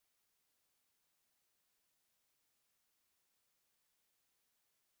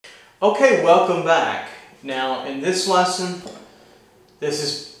Okay, welcome back. Now, in this lesson, this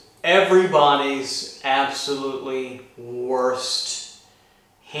is everybody's absolutely worst,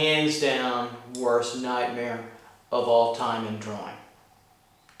 hands down, worst nightmare of all time in drawing.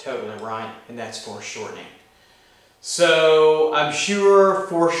 Totally right, and that's foreshortening. So, I'm sure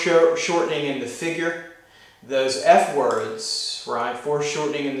foreshortening in the figure, those F words, right,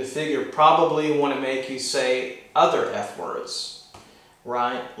 foreshortening in the figure probably want to make you say other F words.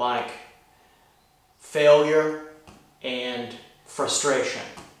 Right, like failure and frustration,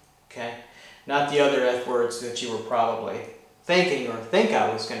 okay? Not the other F words that you were probably thinking or think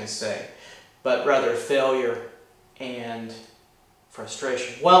I was going to say, but rather failure and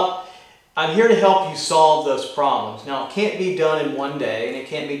frustration. Well, I'm here to help you solve those problems. Now, it can't be done in one day and it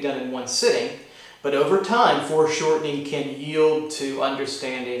can't be done in one sitting, but over time, foreshortening can yield to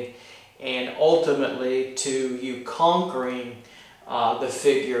understanding and ultimately to you conquering the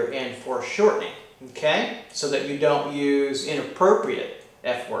figure and foreshortening, okay? So that you don't use inappropriate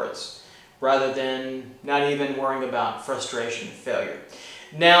F words rather than not even worrying about frustration and failure.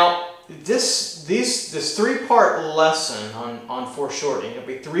 Now, this three-part lesson on foreshortening, there'll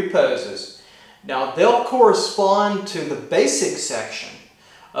be 3 poses. Now, they'll correspond to the basic section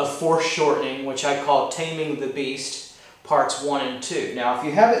of foreshortening, which I call Taming the Beast, parts 1 and 2. Now, if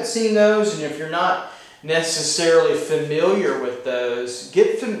you haven't seen those and if you're not necessarily familiar with those,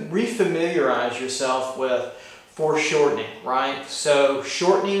 refamiliarize yourself with foreshortening, right? So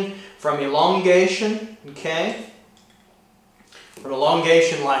shortening from elongation, okay? From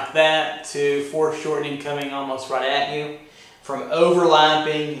elongation like that to foreshortening coming almost right at you. From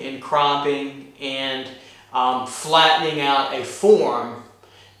overlapping and cropping and flattening out a form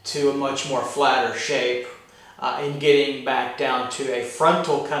to a much more flatter shape. And getting back down to a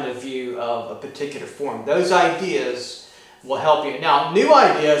frontal kind of view of a particular form. Those ideas will help you. Now, new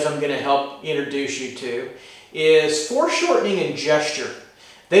ideas I'm going to help introduce you to is foreshortening and gesture.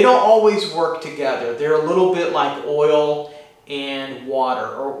 They don't always work together. They're a little bit like oil and water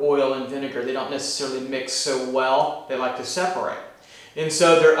or oil and vinegar. They don't necessarily mix so well. They like to separate. And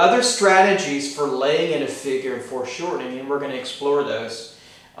so there are other strategies for laying in a figure and foreshortening, and we're going to explore those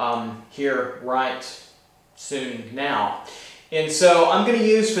here right soon now. And so I'm going to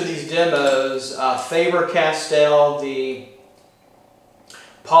use for these demos Faber-Castell, the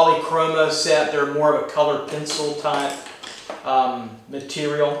Polychroma set. They're more of a color pencil type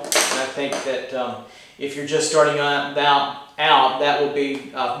material. And I think that if you're just starting out, that will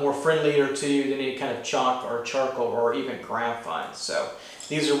be more friendlier to you than any kind of chalk or charcoal or even graphite. So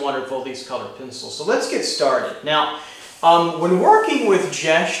these are wonderful, these color pencils. So let's get started. Now, when working with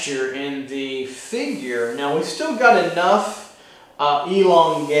gesture in the figure, now we've still got enough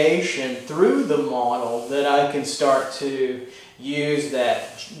elongation through the model that I can start to use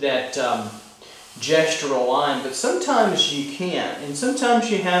that gestural line, but sometimes you can't, and sometimes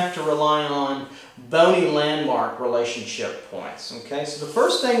you have to rely on bony landmark relationship points. Okay, so the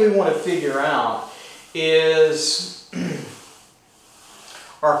first thing we want to figure out is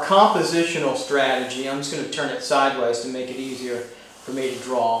our compositional strategy. I'm just going to turn it sideways to make it easier for me to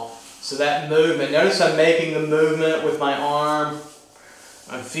draw. So that movement, notice I'm making the movement with my arm.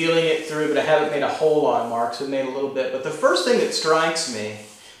 I'm feeling it through, but I haven't made a whole lot of marks. I've made a little bit. But the first thing that strikes me,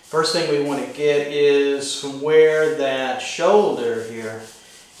 first thing we want to get is from where that shoulder here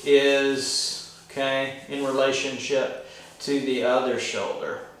is, okay, in relationship to the other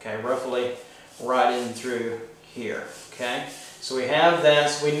shoulder. Okay, roughly right in through here, okay? So we have that,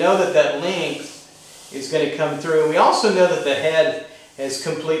 so we know that that length is going to come through. We also know that the head has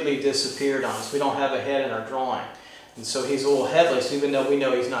completely disappeared on us. We don't have a head in our drawing. And so he's a little headless, even though we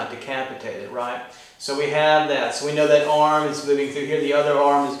know he's not decapitated, right? So we have that. So we know that arm is moving through here. The other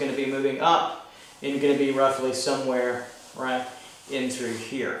arm is going to be moving up and going to be roughly somewhere right in through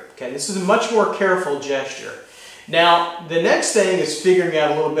here. Okay, this is a much more careful gesture. Now, the next thing is figuring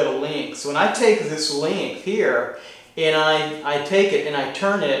out a little bit of length. So when I take this length here, and I take it and I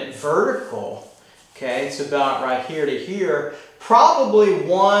turn it vertical, okay, it's about right here to here, probably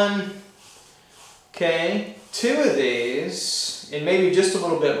 1, okay, 2 of these, and maybe just a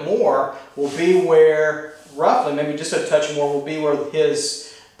little bit more, will be where, roughly, maybe just a touch more, will be where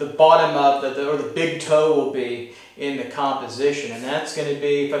the bottom of or the big toe will be in the composition. And that's going to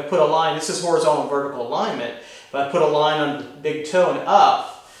be, if I put a line, this is horizontal and vertical alignment, if I put a line on the big toe and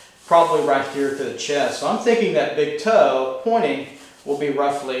up, probably right here to the chest. So I'm thinking that big toe pointing will be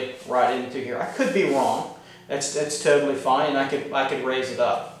roughly right into here. I could be wrong. That's totally fine, and I could raise it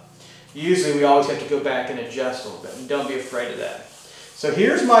up. Usually we always have to go back and adjust a little bit, and don't be afraid of that. So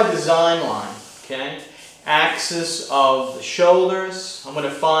here's my design line, okay? axis of the shoulders. I'm going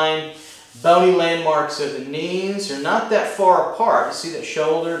to find bony landmarks of the knees. They're not that far apart. You see that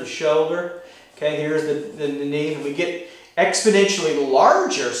shoulder to shoulder? Okay, here's the knee. And we get exponentially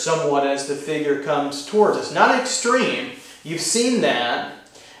larger somewhat as the figure comes towards us. Not extreme. You've seen that,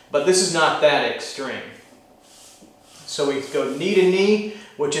 but this is not that extreme. So we go knee to knee,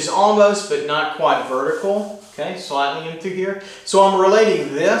 which is almost but not quite vertical. Okay, slightly in through here. So I'm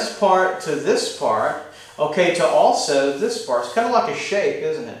relating this part to this part. Okay, to also this part. It's kind of like a shape,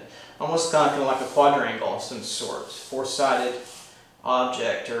 isn't it? Almost kind of like a quadrangle of some sort. Four-sided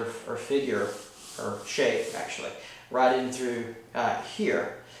object or figure or shape, actually, right in through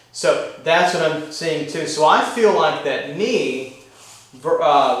here. So that's what I'm seeing too. So I feel like that knee in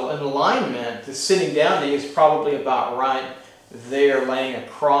alignment, the sitting down knee is probably about right there, laying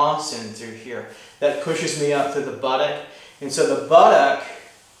across and through here. That pushes me up to the buttock. And so the buttock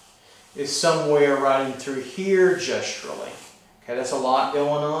is somewhere right in through here gesturally. Okay, that's a lot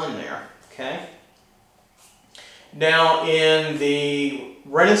going on there. Okay. Now in the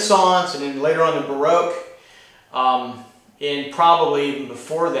Renaissance and then later on the Baroque, and probably even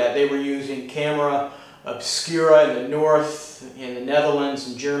before that, they were using camera obscura in the north, in the Netherlands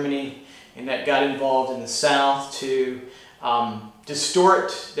and Germany, and that got involved in the south to distort,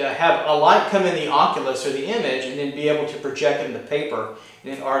 to have a light come in the oculus or the image and then be able to project it in the paper,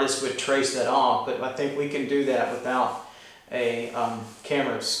 and then artists would trace that off. But I think we can do that without a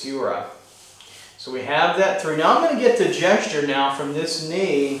camera obscura. So we have that through. Now I'm going to get the gesture now from this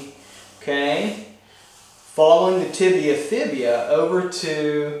knee, okay, following the tibia fibia over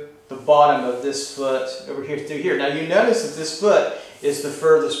to the bottom of this foot over here through here. Now you notice that this foot is the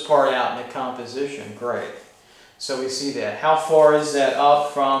furthest part out in the composition. Great. So we see that. How far is that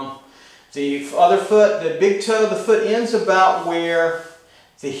up from the other foot? The big toe of the foot ends about where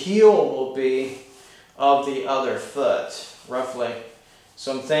the heel will be of the other foot, roughly.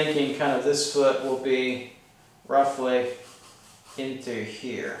 So I'm thinking kind of this foot will be roughly into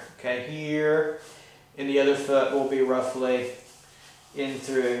here. Okay, here. And the other foot will be roughly in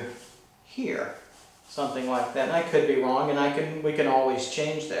through here. Something like that. And I could be wrong, and we can always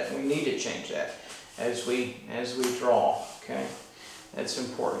change that. We need to change that as we draw. Okay, that's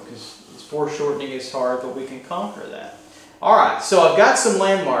important because foreshortening is hard, but we can conquer that. All right, so I've got some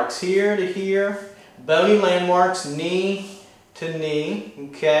landmarks here to here, bony landmarks, knee to knee.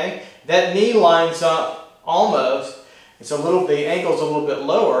 Okay, that knee lines up almost. It's a little bit, ankle's a little bit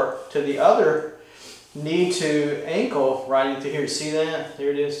lower to the other knee to ankle right into here. See that?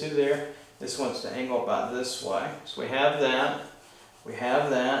 There it is through there. This wants to angle about this way. So we have that. We have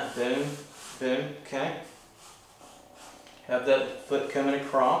that. Boom. Boom. Okay. Have that foot coming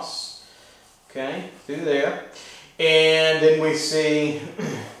across. Okay. Through there. And then we see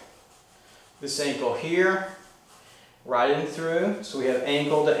this ankle here. Right in through. So we have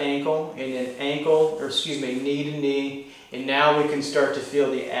ankle to ankle. And then ankle, or excuse me, knee to knee. And now we can start to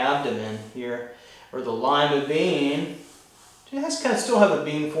feel the abdomen here. Or the lima bean. It has kind of still have a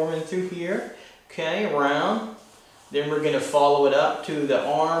bean forming through here. Okay, around. Then we're going to follow it up to the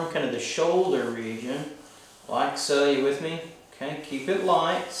arm, kind of the shoulder region. Like so, you with me? Okay, keep it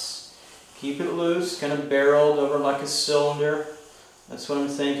light. Keep it loose, kind of barreled over like a cylinder. That's what I'm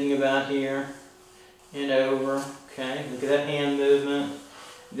thinking about here. And over. Okay, look at that hand movement.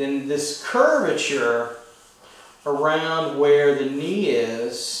 Then this curvature around where the knee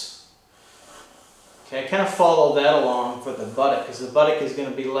is. Okay, I kind of follow that along for the buttock because the buttock is going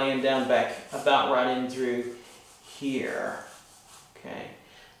to be laying down back about right in through here. Okay,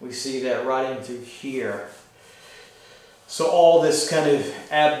 we see that right in through here. So all this kind of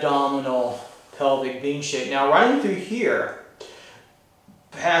abdominal pelvic bean shape. Now right in through here,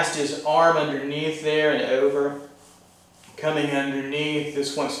 past his arm underneath there and over, coming underneath,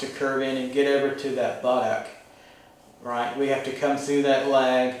 this wants to curve in and get over to that buttock. Right, we have to come through that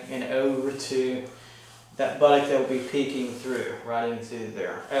leg and over to that buttock that will be peeking through, right in through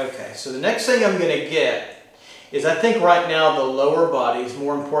there. Okay, so the next thing I'm going to get is, I think right now the lower body is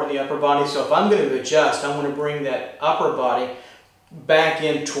more important than the upper body. So if I'm going to adjust, I'm going to bring that upper body back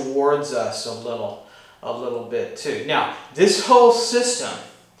in towards us a little bit too. Now, this whole system,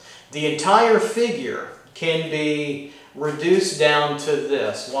 the entire figure can be reduced down to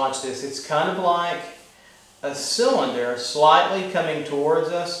this. Watch this. It's kind of like a cylinder slightly coming towards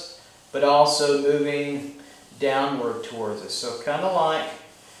us, but also moving downward towards us. So kind of like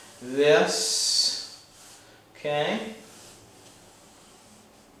this. Okay.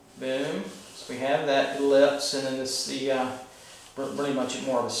 Boom. So we have that ellipse, and then this pretty much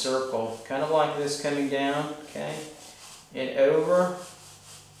more of a circle. Kind of like this coming down. Okay. And over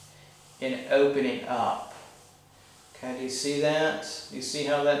and opening up. Okay, do you see that? Do you see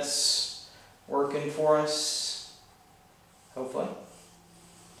how that's working for us? Hopefully.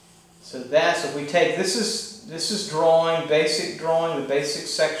 So if we take, this is drawing, basic drawing, the basic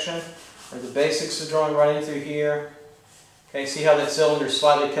section, or the basics of drawing right in through here. Okay, see how that cylinder is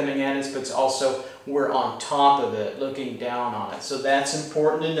slightly coming at us, but it's also, we're on top of it, looking down on it. So that's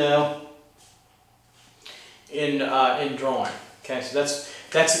important to know in drawing. Okay, so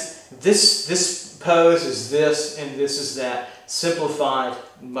this pose is this, and this is that, simplified,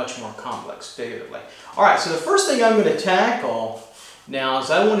 much more complex figuratively. All right, so the first thing I'm going to tackle now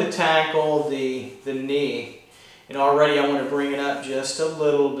is I want to tackle the knee. And already I want to bring it up just a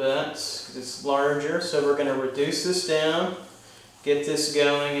little bit because it's larger. So we're going to reduce this down, get this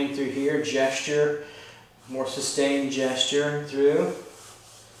going in through here, gesture, more sustained gesture through.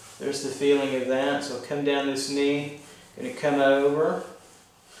 There's the feeling of that. So come down this knee, going to come over.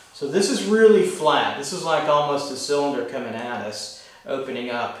 So this is really flat. This is like almost a cylinder coming at us, opening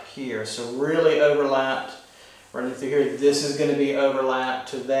up here. So really overlapped. Running through here, this is going to be overlapped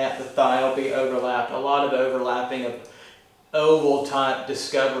to that. The thigh will be overlapped. A lot of overlapping of oval type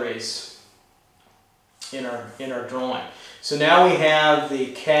discoveries in our drawing. So now we have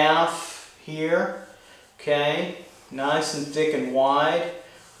the calf here. Okay, nice and thick and wide,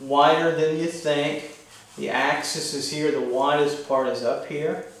 wider than you think. The axis is here. The widest part is up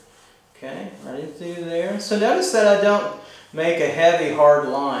here. Okay, right in through there. So notice that I don't make a heavy hard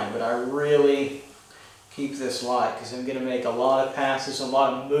line, but I really keep this light because I'm going to make a lot of passes, a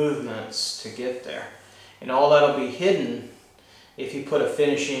lot of movements to get there. And all that'll be hidden if you put a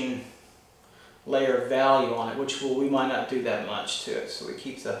finishing layer of value on it, which we might not do that much to it. So we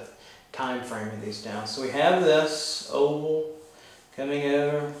keep the time frame of these down. So we have this oval coming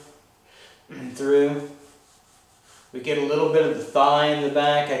over and through. We get a little bit of the thigh in the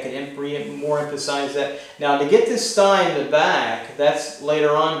back. I can more emphasize that. Now to get this thigh in the back, that's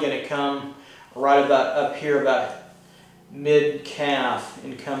later on going to come right about up here, about mid-calf,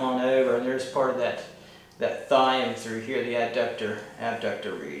 and come on over, and there's part of that thigh in through here, the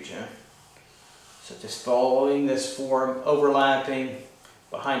abductor region. So just following this form, overlapping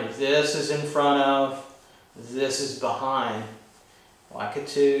behind it. This is in front of, this is behind, like a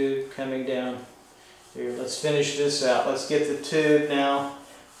tube coming down here. Let's finish this out. Let's get the tube now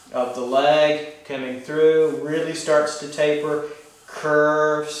of the leg coming through, really starts to taper,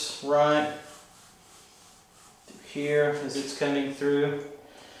 curves, right? Here as it's coming through.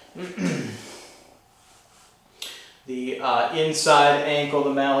 The inside ankle,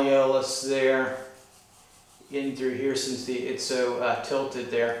 the malleolus there, in through here, since it's so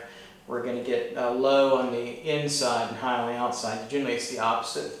tilted there, we're going to get low on the inside and high on the outside. Generally it's the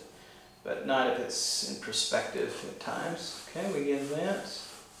opposite, but not if it's in perspective at times. Okay, we get that.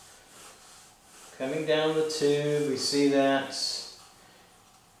 Coming down the tube, we see that.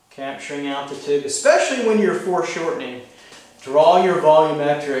 Capturing out the tube, especially when you're foreshortening. Draw your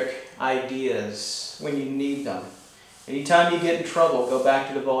volumetric ideas when you need them. Anytime you get in trouble, go back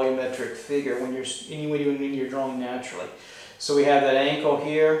to the volumetric figure when you're drawing naturally. So we have that ankle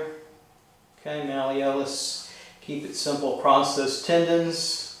here. Okay, malleolus. Keep it simple. Cross those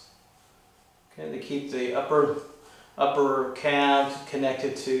tendons. Okay, they keep the upper calves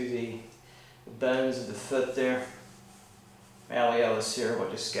connected to the bones of the foot there. Malleolus here, we'll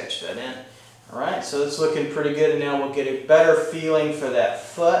just sketch that in. Alright, so it's looking pretty good, and now we'll get a better feeling for that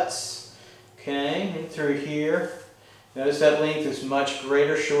foot. Okay, and through here. Notice that length is much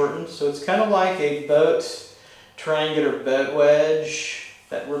greater shortened, so it's kind of like a boat, triangular boat wedge.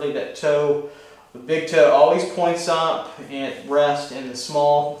 That toe, the big toe always points up and rests, and the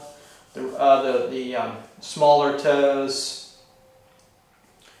smaller toes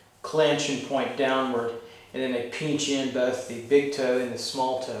clench and point downward. And then they pinch in, both the big toe and the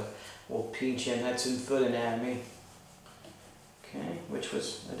small toe will pinch in. That's in foot anatomy. Okay, I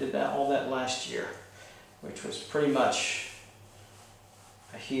did all that last year, which was pretty much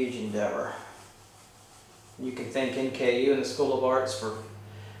a huge endeavor. You can thank NKU and the School of Arts for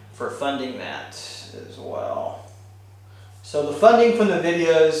funding that as well. So the funding from the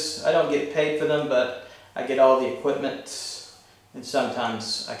videos, I don't get paid for them, but I get all the equipment, and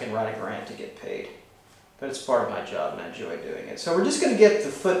sometimes I can write a grant to get paid. But it's part of my job and I enjoy doing it. So we're just going to get the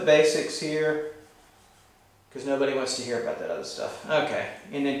foot basics here, because nobody wants to hear about that other stuff. Okay,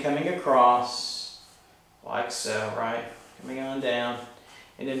 and then coming across, like so, right? Coming on down.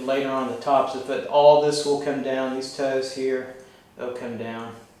 And then later on the tops of the foot, all this will come down. These toes here, they'll come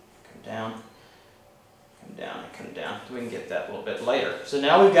down, come down, come down, and come down. So we can get that a little bit later. So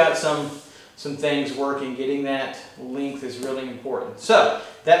now we've got some things working. Getting that length is really important. So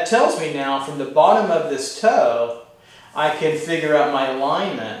that tells me now from the bottom of this toe, I can figure out my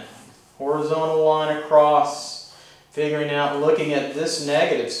alignment. Horizontal line across, figuring out, looking at this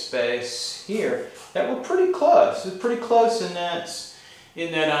negative space here, that we're pretty close. We're pretty close in that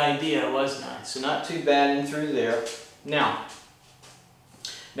idea, wasn't I? So not too bad in through there. Now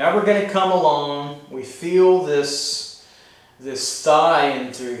we're going to come along. We feel this thigh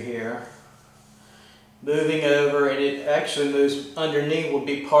in through here, moving over, and it actually moves underneath, will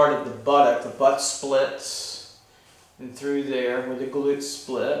be part of the buttock. The butt splits and through there where the glute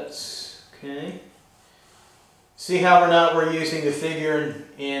splits. Okay. See how we're using the figure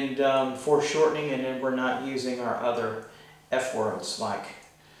and foreshortening, and then we're not using our other F words like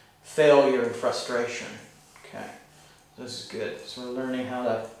failure and frustration. Okay. This is good. So we're learning how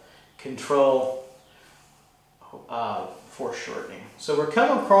to control foreshortening. So we're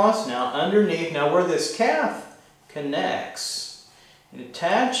coming across now underneath, now where this calf connects, it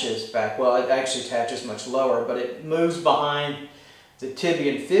attaches back, well it actually attaches much lower, but it moves behind the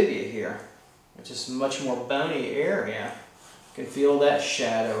tibia and fibia here, which is a much more bony area. You can feel that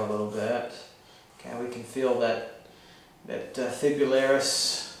shadow a little bit. Okay, we can feel that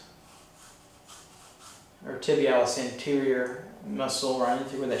fibularis or tibialis anterior muscle right in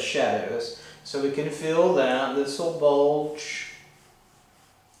through where that shadow is. So we can feel that. This will bulge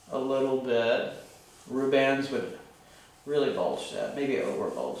a little bit. Rubens would really bulge that, maybe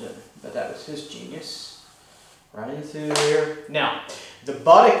over bulge it, but that was his genius. Right in through there. Now, the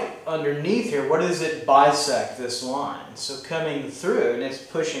buttock underneath here, what does it bisect this line? So coming through, and it's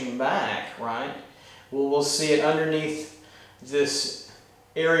pushing back, right? Well, we'll see it underneath this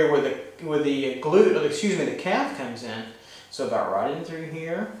area where the glute, or excuse me, the calf comes in. So about right in through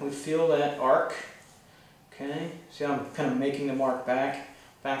here, we feel that arc. Okay, see how I'm kind of making the mark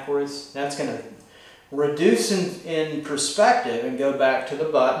backwards? That's going to reduce in perspective and go back to the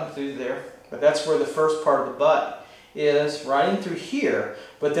butt and through there. But that's where the first part of the butt is, right in through here.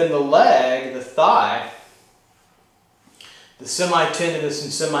 But then the leg, the thigh, the semitendinous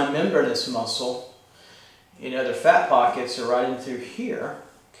and semimembranous muscle, the fat pockets are right in through here.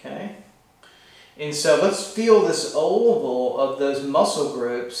 Okay. And so let's feel this oval of those muscle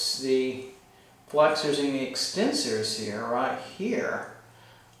groups, the flexors and the extensors here, right here,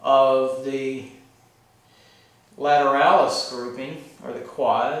 of the lateralis grouping, or the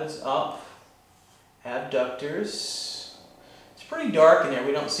quads, up, abductors. It's pretty dark in there.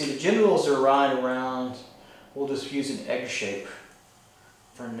 We don't see the genitals are right around. We'll just use an egg shape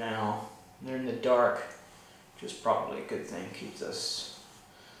for now. They're in the dark, which is probably a good thing. Keeps us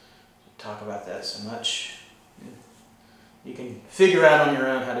talk about that so much. You can figure out on your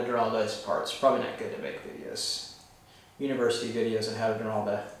own how to draw those parts. Probably not good to make videos, university videos on how to draw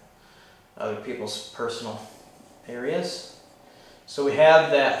the other people's personal areas. So we have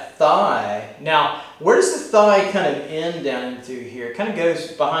that thigh. Now, where does the thigh kind of end down through here? It kind of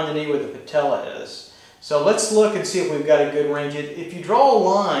goes behind the knee where the patella is. So let's look and see if we've got a good range. If you draw a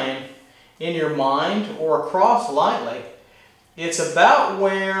line in your mind or across lightly, it's about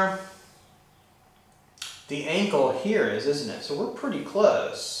where the ankle here is, isn't it? So we're pretty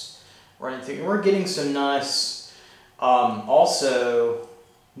close, right? And we're getting some nice, also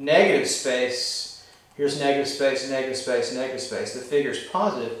negative space. Here's negative space, negative space, negative space. The figure's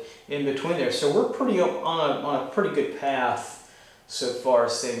positive in between there. So we're pretty on a pretty good path so far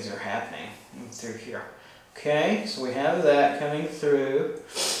as things are happening through here. Okay, so we have that coming through.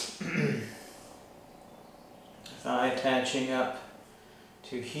 Thigh attaching up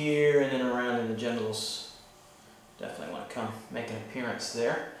to here and then around in the genitals. Definitely want to come make an appearance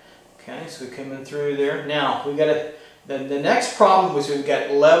there. Okay, so we're coming through there. Now, we've got the next problem is we've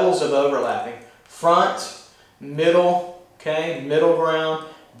got levels of overlapping. Front, middle, okay, middle ground,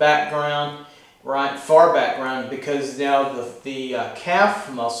 background, right, far background, because now the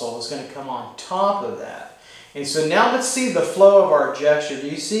calf muscle is going to come on top of that. And so now let's see the flow of our gesture. Do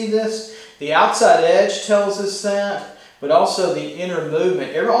you see this? The outside edge tells us that, but also the inner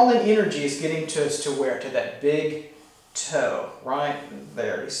movement. All the energy is getting to us to where? To that big toe, right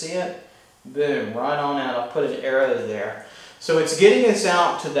there. Do you see it? Boom, right on out. I'll put an arrow there. So it's getting us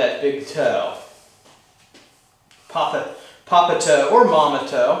out to that big toe. Papa toe or mama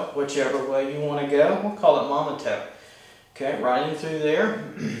toe, whichever way you want to go. We'll call it mama toe. Okay, right in through there.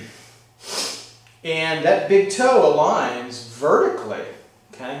 And that big toe aligns vertically,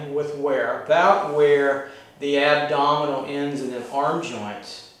 okay, with where? About where the abdominal ends and the arm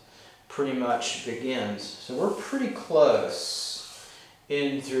joint pretty much begins. So we're pretty close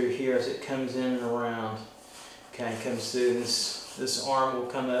in through here as it comes in and around. Okay, comes through. This arm will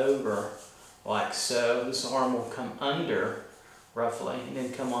come over like so. This arm will come under roughly and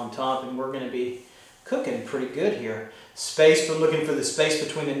then come on top, and we're going to be cooking pretty good here. Space, but looking for the space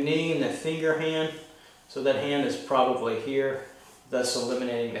between the knee and the finger hand. So that hand is probably here, thus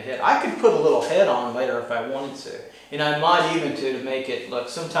eliminating the head. I could put a little head on later if I wanted to. And I might even to make it look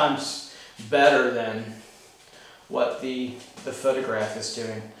sometimes better than what the photograph is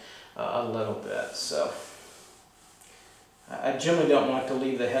doing a little bit. So I generally don't like to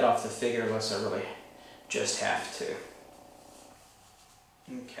leave the head off the figure unless I really just have to.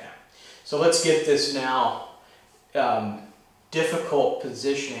 Okay, so let's get this now difficult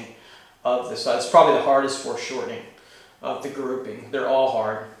positioning of the side. It's probably the hardest foreshortening of the grouping. They're all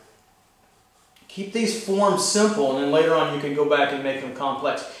hard. Keep these forms simple, and then later on you can go back and make them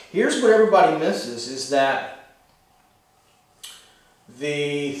complex. Here's what everybody misses, is that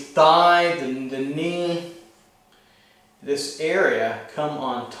the thigh, the knee, this area come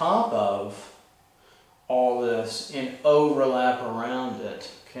on top of all this and overlap around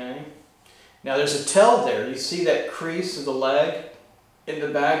it, okay? Now there's a tell there. You see that crease of the leg in the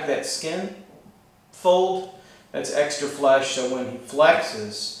back, that skin fold? That's extra flesh, so when he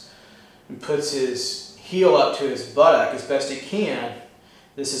flexes and puts his heel up to his buttock as best he can,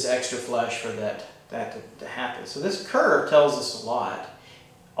 this is extra flesh for that to happen. So this curve tells us a lot.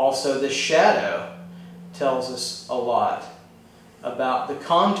 Also, this shadow tells us a lot about the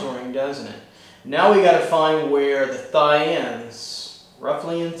contouring, doesn't it? Now we got to find where the thigh ends,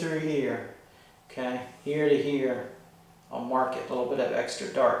 roughly in through here, okay, here to here. I'll mark it a little bit of extra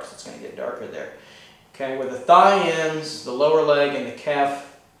dark, so it's going to get darker there. Okay, where the thigh ends, the lower leg, and the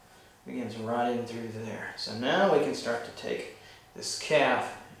calf begins right in through there. So now we can start to take this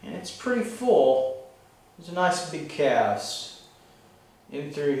calf, and it's pretty full. These are nice big calves.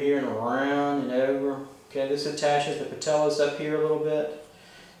 In through here and around and over. Okay, this attaches the patellas up here a little bit.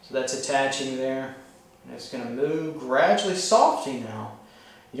 So that's attaching there. And it's going to move gradually softening now.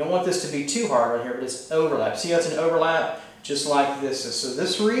 You don't want this to be too hard right here, but it's overlap. See how it's an overlap? Just like this is. So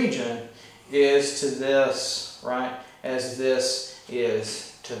this region is to this, right? As this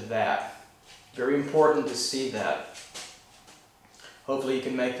is to that. Very important to see that. Hopefully you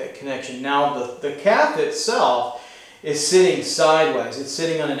can make that connection. Now the calf itself is sitting sideways. It's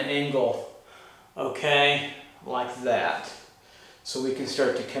sitting on an angle, okay, like that. So we can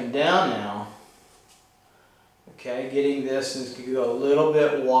start to come down now. Okay, getting this, and this could go a little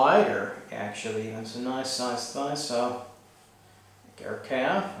bit wider, actually. That's a nice size thigh. So our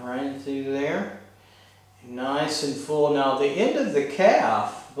calf right into there. Nice and full. Now the end of the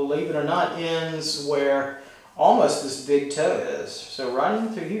calf, believe it or not, ends where almost this big toe is. So right in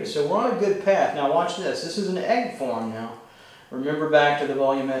through here. So we're on a good path. Now watch this. This is an egg form now. Remember back to the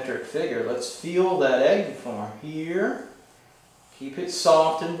volumetric figure. Let's feel that egg form here. Keep it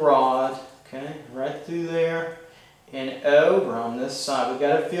soft and broad. Okay, right through there and over on this side. We've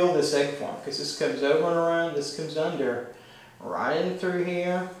got to feel this egg form because this comes over and around. This comes under. Right in through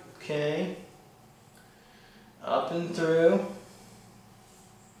here. Okay. Up and through.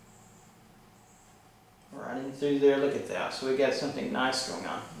 Right in through there. Look at that. So we got something nice going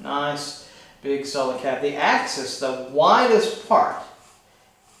on. Nice, big, solid calf. The axis, the widest part,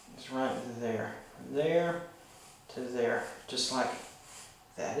 is right there. From there to there. Just like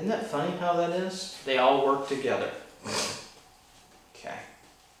that. Isn't that funny how that is? They all work together. Okay.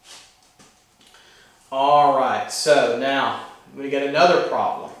 All right. So now we get another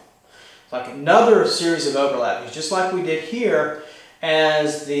problem. It's like another series of overlaps. Just like we did here,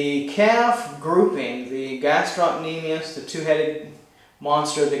 as the calf grouping, the gastrocnemius, the two-headed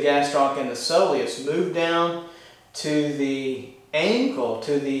monster, the gastroc and the soleus, move down to the ankle,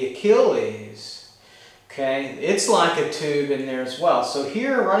 to the Achilles. Okay, it's like a tube in there as well. So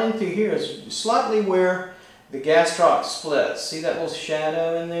here, running through here, is slightly where the gastroc splits. See that little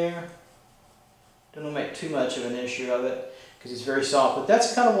shadow in there? Don't make too much of an issue of it because it's very soft, but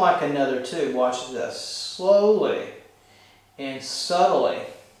that's kind of like another tube. Watch this. Slowly and subtly,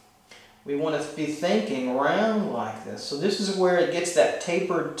 we want to be thinking around like this. So this is where it gets that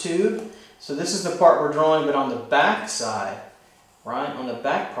tapered tube. So this is the part we're drawing, but on the back side, right? On the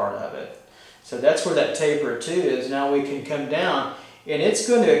back part of it. So that's where that tapered tube is. Now we can come down, and it's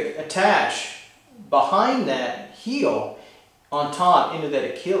going to attach behind that heel on top into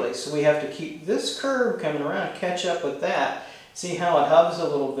that Achilles. So we have to keep this curve coming around, catch up with that. See how it hovers a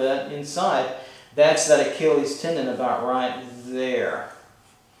little bit inside? That's that Achilles tendon about right there.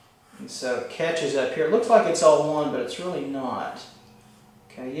 And so it catches up here. It looks like it's all one, but it's really not.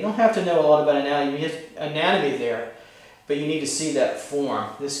 Okay, you don't have to know a lot about anatomy there, but you need to see that form.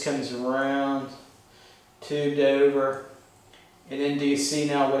 This comes around, tubed over, and then do you see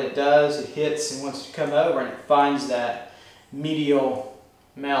now what it does? It hits and wants to come over, and it finds that medial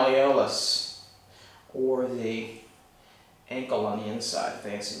malleolus or the ankle on the inside,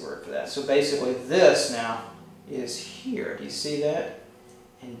 fancy word for that. So basically this now is here. Do you see that?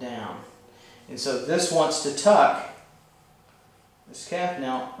 And down. And so this wants to tuck this calf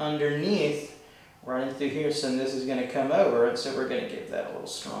now underneath, right in through here, so this is going to come over, and so we're going to give that a little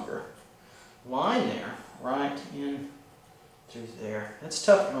stronger line there, right in through there. That's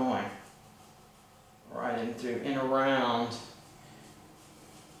tough going. Right in through and around.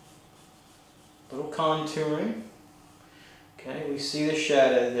 Little contouring. Okay, we see the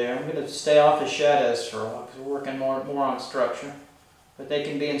shadow there. I'm going to stay off the shadows for a while because we're working more on structure. But they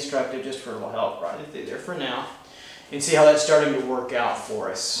can be instructive just for a little help right through there for now. And see how that's starting to work out for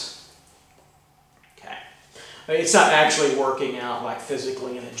us. Okay. I mean, it's not actually working out like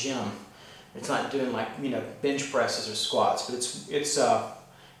physically in a gym. It's not doing like, you know, bench presses or squats, but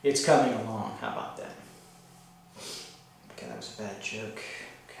it's coming along. How about that? Okay, that was a bad joke.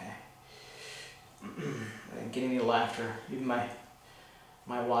 Okay. I didn't get any laughter. Even my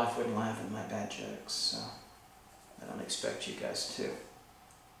wife wouldn't laugh at my bad jokes, so I don't expect you guys to. Okay.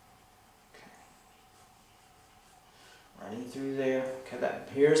 Right in through there. Okay,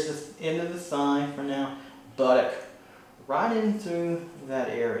 here's the end of the thigh for now. Buttock. Right in through that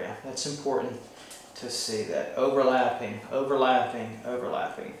area. That's important to see that. Overlapping, overlapping,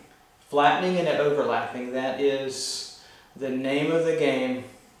 overlapping. Flattening and overlapping, that is the name of the game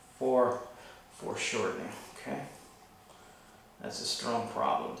for foreshortening, okay? That's a strong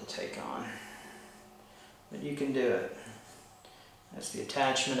problem to take on, but you can do it. That's the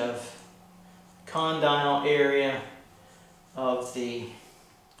attachment of condyle area of the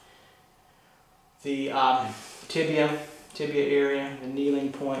tibia area, the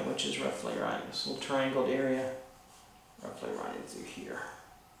kneeling point, which is roughly right, this little triangled area, roughly right in through here.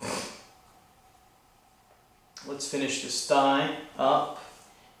 Let's finish this thigh up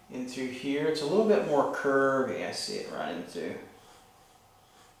in through here. It's a little bit more curvy. I see it right in through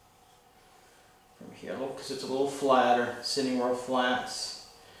from here, because it's a little flatter, sitting row flats.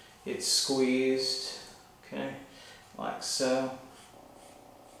 It's squeezed, okay, like so.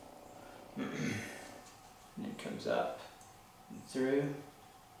 And it comes up and through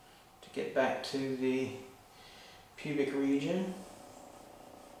to get back to the pubic region.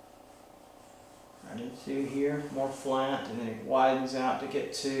 Right in through here, more flat, and then it widens out to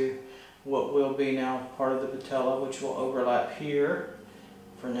get to what will be now part of the patella, which will overlap here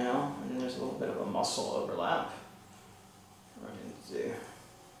for now, and then there's a little bit of a muscle overlap. Right into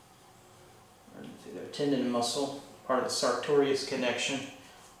there, tendon and muscle, part of the sartorius connection,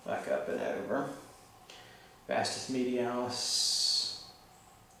 back up and over. Vastus medialis,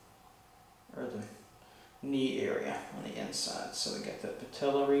 or the knee area on the inside. So we got the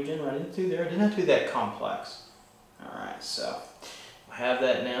patella region right in through there. It didn't have to be that complex. Alright, so I have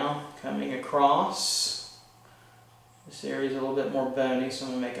that now coming across. This area is a little bit more bony, so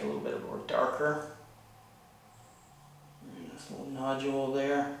I'm going to make it a little bit more darker. And this little nodule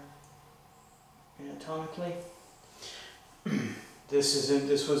there, anatomically.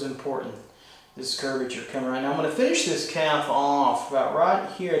 This was important. This curvature coming right now. I'm going to finish this calf off about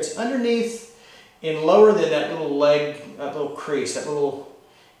right here. It's underneath and lower than that little leg, that little crease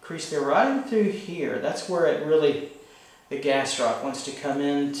there, right in through here. That's where it really, the gastroc wants to come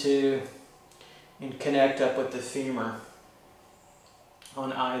into and connect up with the femur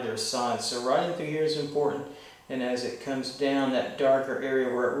on either side. So right in through here is important, and as it comes down, that darker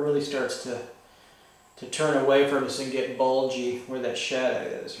area where it really starts to turn away from us and get bulgy, where that shadow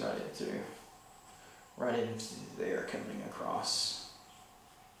is, right in through there, coming across.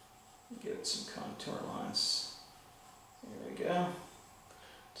 Give it some contour lines. There we go.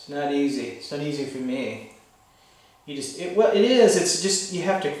 It's not easy. It's not easy for me. Well, it is. It's just, you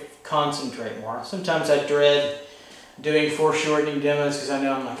have to concentrate more. Sometimes I dread doing foreshortening demos because I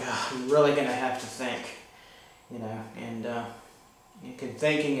know I'm like, oh, I'm really going to have to think, you know, and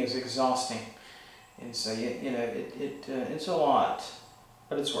thinking is exhausting. And so, you know, it's a lot,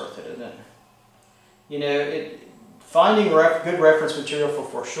 but it's worth it, isn't it? You know, finding good reference material for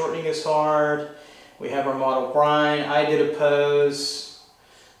foreshortening is hard. We have our model Brian. I did a pose.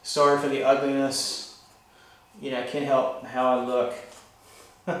 Sorry for the ugliness. You know, I can't help how I look.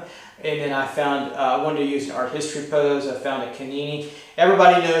 And then I found, I wanted to use an art history pose. I found a Canini.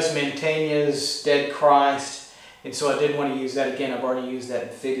 Everybody knows Mantegna's Dead Christ. And so I didn't want to use that again. I've already used that in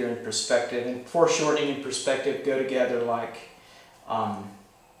figure and perspective. And foreshortening and perspective go together like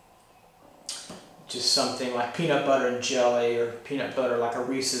just something like peanut butter and jelly, or peanut butter like a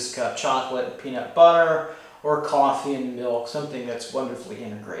Reese's cup, chocolate and peanut butter, or coffee and milk, something that's wonderfully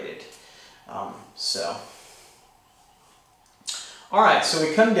integrated. All right, so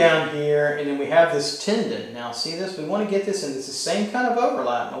we come down here and then we have this tendon. Now see this? We want to get this, and it's the same kind of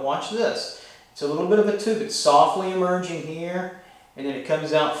overlap. Now watch this. It's a little bit of a tube. It's softly emerging here, and then it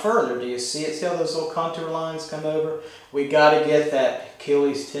comes out further. Do you see it? See how those little contour lines come over? We got to get that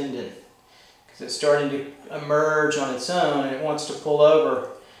Achilles tendon because it's starting to emerge on its own, and it wants to pull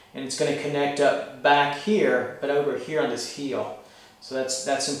over, and it's going to connect up back here, but over here on this heel. So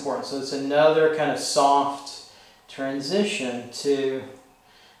that's important. So it's another kind of soft transition to,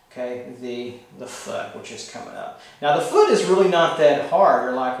 okay, the foot, which is coming up. Now the foot is really not that hard.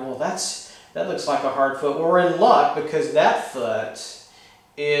 You're like, well, that looks like a hard foot. Well, we're in luck because that foot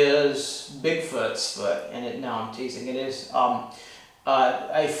is Bigfoot's foot, and no, I'm teasing. It is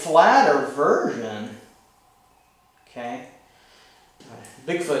a flatter version. Okay,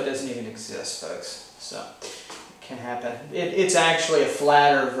 Bigfoot doesn't even exist, folks. So. Can happen. It's actually a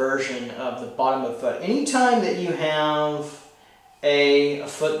flatter version of the bottom of the foot. Anytime that you have a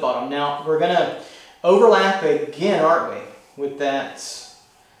foot bottom, now we're going to overlap again, aren't we, with that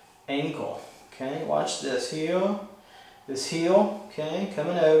ankle. Okay, watch this heel, okay,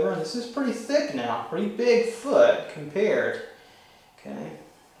 coming over. This is pretty thick now, pretty big foot compared. Okay,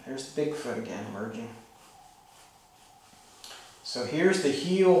 there's the big foot again emerging. So here's the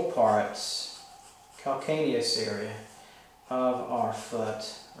heel parts. Calcaneus area of our foot.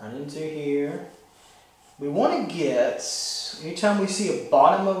 Run into here. We want to get, anytime we see a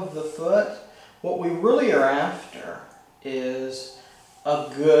bottom of the foot, what we really are after is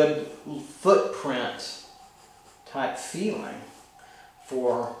a good footprint type feeling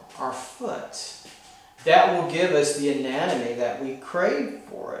for our foot. That will give us the anatomy that we crave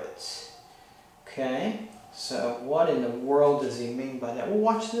for it. Okay, so what in the world does he mean by that? Well,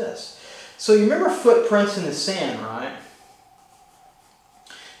 watch this. So you remember footprints in the sand, right?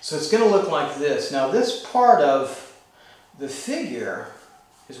 So it's going to look like this. Now this part of the figure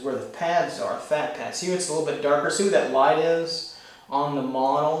is where the pads are, fat pads. See, it's a little bit darker. See where that light is on the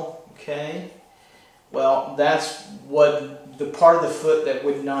model? Okay. Well, that's what the part of the foot that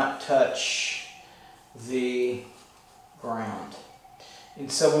would not touch the ground.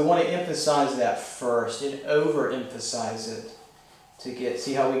 And so we want to emphasize that first and overemphasize it. To get,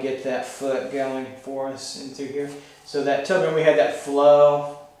 see how we get that foot going for us into here. So that toe, remember we had that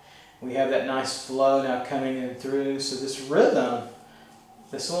flow. We have that nice flow now coming in through. So this rhythm,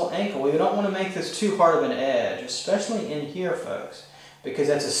 this little ankle, we don't want to make this too hard of an edge, especially in here, folks, because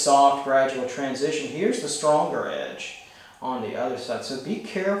that's a soft, gradual transition. Here's the stronger edge on the other side. So be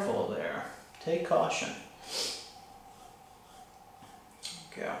careful there. Take caution.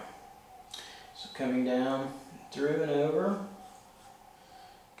 Go. So coming down through and over.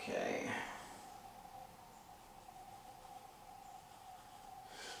 Okay.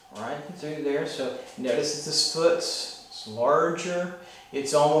 Right through there. So notice that this foot's larger.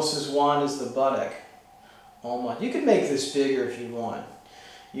 It's almost as wide as the buttock. Almost. You can make this bigger if you want.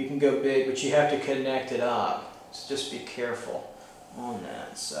 You can go big, but you have to connect it up. So just be careful on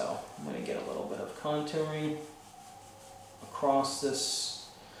that. So I'm going to get a little bit of contouring across this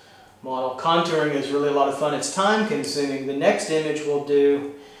model. Contouring is really a lot of fun. It's time consuming. The next image we'll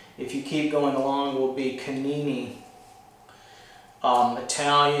do, if you keep going along, will be Canini,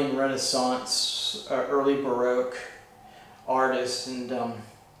 Italian Renaissance, early Baroque artist, and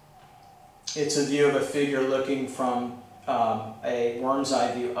it's a view of a figure looking from a worm's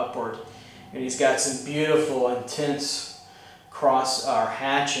eye view upward, and he's got some beautiful, intense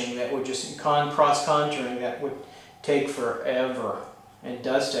hatching that would just cross contouring that would take forever, and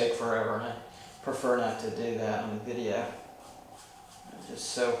does take forever, and I prefer not to do that on the video.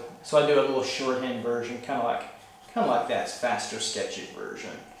 Just so I do a little shorthand version, kind of like that faster, sketchy version.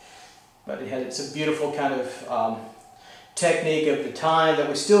 But it's a beautiful kind of technique of the time that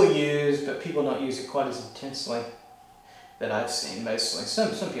we still use, but people don't use it quite as intensely that I've seen mostly.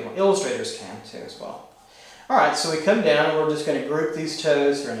 Some people, illustrators can too as well. All right, so we come down and we're just going to group these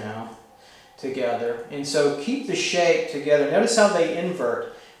toes for now together. And so keep the shape together. Notice how they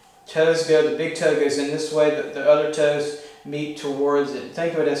invert. Toes go, the big toe goes in this way, the other toes meet towards it.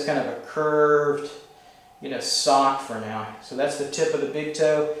 Think of it as kind of a curved, sock for now. So that's the tip of the big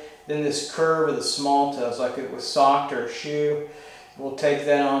toe. Then this curve of the small toes, like it was socked or a shoe. We'll take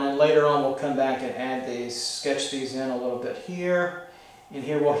that on, and later on we'll come back and add these, sketch these in a little bit here. And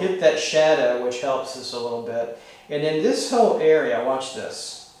here we'll hit that shadow, which helps us a little bit. And then this whole area, watch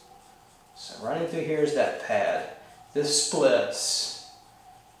this. So running through here is that pad. This splits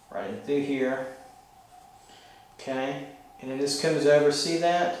right in through here. Okay, and then this comes over, see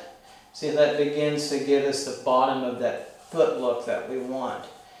that? See how that begins to give us the bottom of that foot look that we want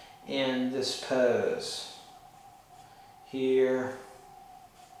in this pose. Here,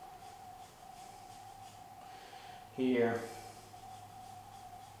 here.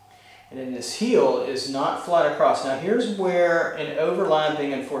 And then this heel is not flat across. Now here's where in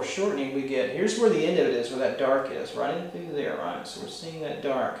overlapping and foreshortening we get, here's where the end of it is, where that dark is, right in through there, right? So we're seeing that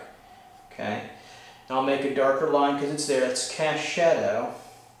dark, okay? And I'll make a darker line because it's there. It's cast shadow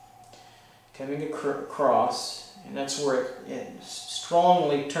coming across, and that's where it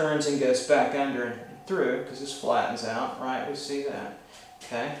strongly turns and goes back under and through because this flattens out, right? We see that,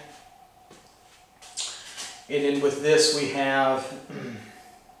 okay? And then with this we have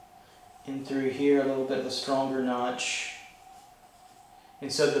in through here a little bit of a stronger notch.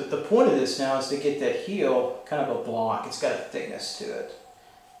 And so the point of this now is to get that heel kind of a block. It's got a thickness to it.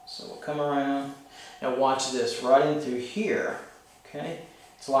 So we'll come around. Now watch this, right in through here, okay?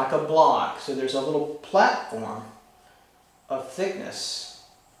 It's like a block, so there's a little platform of thickness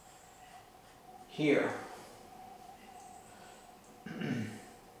here.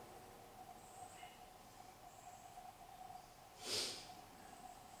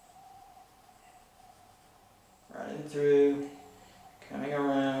 Right in through, coming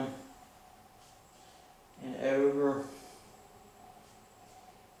around, and over.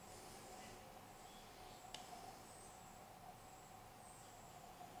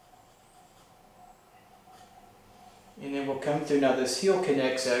 And then we'll come through. Now this heel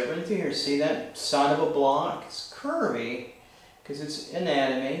connects over into here. See that side of a block? It's curvy because it's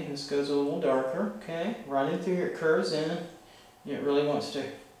anatomy. This goes a little darker, okay? Right in through here, it curves in. It really wants to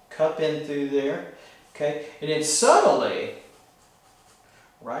cup in through there, okay? And then subtly,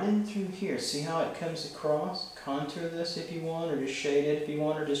 right in through here, see how it comes across? Contour this if you want, or just shade it if you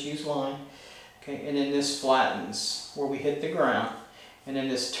want, or just use line. Okay, and then this flattens where we hit the ground. And then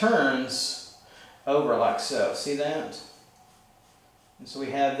this turns over like so. See that? And so we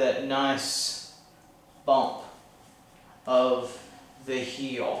have that nice bump of the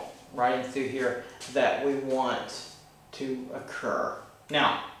heel right in through here that we want to occur.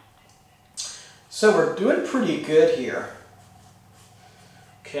 Now, so we're doing pretty good here.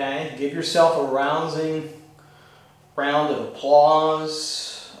 Okay, give yourself a rousing round of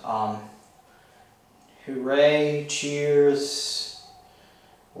applause. Hooray, cheers,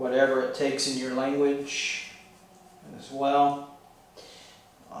 whatever it takes in your language as well.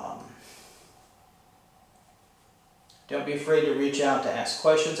 Don't be afraid to reach out to ask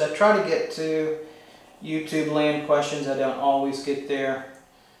questions. I try to get to YouTube land questions. I don't always get there.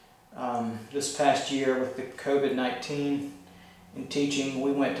 This past year with the COVID-19 in teaching,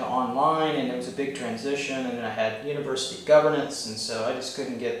 we went to online and it was a big transition, and I had university governance, and so I just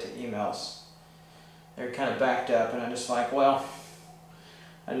couldn't get to emails. They were kind of backed up, and I just like, well,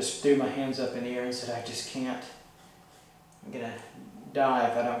 I just threw my hands up in the air and said, I just can't. I'm going to die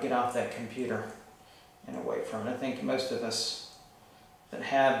if I don't get off that computer and away from it. I think most of us that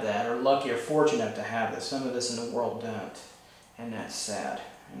have that are lucky or fortunate to have this. Some of us in the world don't, and that's sad,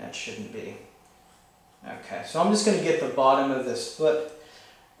 and that shouldn't be. Okay, so I'm just going to get the bottom of this foot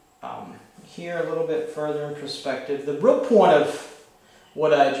here a little bit further in perspective. The real point of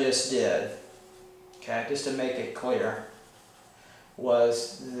what I just did, okay, just to make it clear,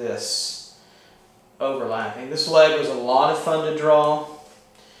 was this overlapping. This leg was a lot of fun to draw.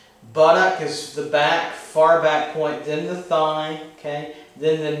 Buttock is the back, far back point, then the thigh, okay,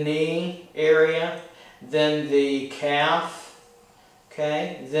 then the knee area, then the calf,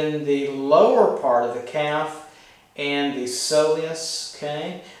 okay, then the lower part of the calf and the soleus,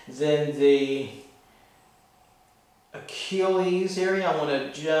 okay, then the Achilles area. I want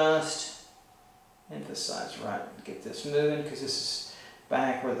to just emphasize, right, get this moving because this is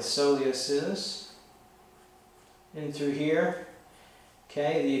back where the soleus is, in through here.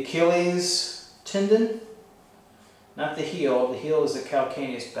 Okay, the Achilles tendon, not the heel is the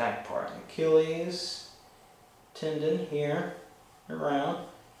calcaneus back part. Achilles tendon here, around.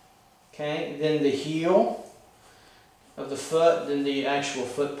 Okay, then the heel of the foot, then the actual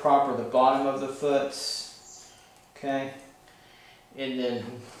foot proper, the bottom of the foot. Okay, and then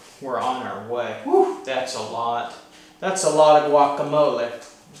we're on our way. Whew, that's a lot. That's a lot of guacamole.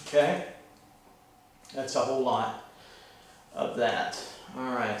 Okay, that's a whole lot of that.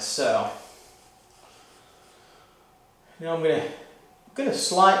 Alright, so now I'm gonna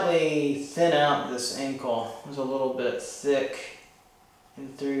slightly thin out this ankle. It's a little bit thick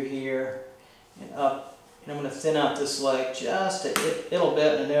and through here and up, and I'm gonna thin out this leg just a little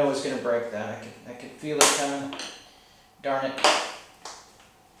bit, and I know I was gonna break that. I can feel it coming. Darn it.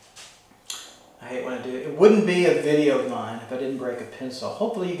 I hate when I do it. It wouldn't be a video of mine if I didn't break a pencil.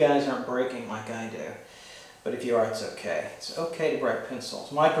 Hopefully you guys aren't breaking like I do. But if you are, it's okay. It's okay to break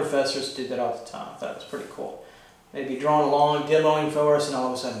pencils. My professors did that all the time. I thought it was pretty cool. They'd be drawing along, demoing for us, and all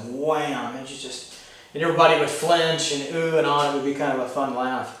of a sudden, wham, and And everybody would flinch and ooh and on. It would be kind of a fun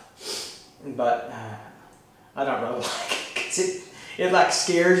laugh. But I don't really like it, because it like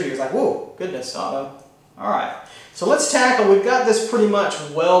scares you. It's like, whoa, goodness, uh-oh. All right, so let's tackle, we've got this pretty much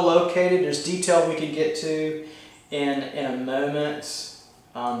well located. There's detail we could get to in a moment.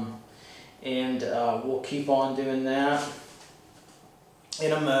 We'll keep on doing that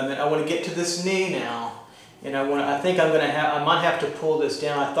in a moment. I want to get to this knee now. And I think I might have to pull this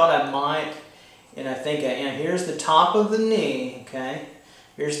down. I thought I might, and I think I am. Here's the top of the knee, okay?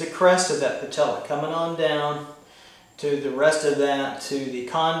 Here's the crest of that patella coming on down to the rest of that, to the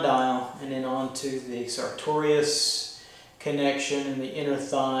condyle, and then on to the sartorius connection in the inner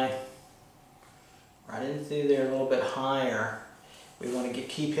thigh. Right in through there a little bit higher. We want to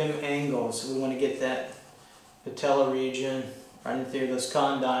keep him angled, so we want to get that patella region right in through those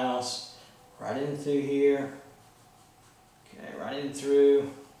condyles. Right in through here, okay, right in through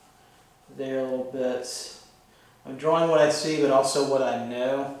there a little bit. I'm drawing what I see, but also what I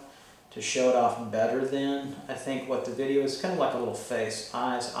know to show it off better than. I think what the video is kind of like a little face,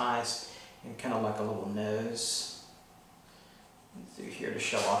 eyes, and kind of like a little nose. And through here to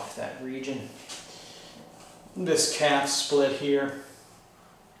show off that region. This calf split here,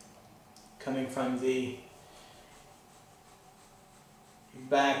 coming from the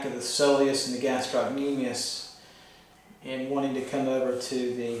back of the soleus and the gastrocnemius, and wanting to come over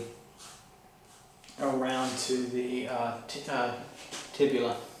to the around to the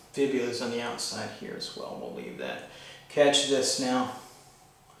tibula. Fibula is on the outside here as well. We'll leave that. Catch this now,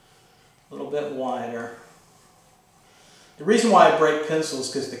 a little bit wider. The reason why I break pencils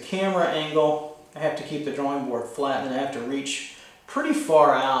is because the camera angle, I have to keep the drawing board flat, and I have to reach pretty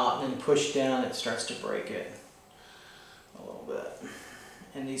far out and then push down. It starts to break it a little bit.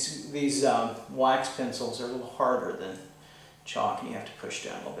 And these wax pencils are a little harder than chalk, and you have to push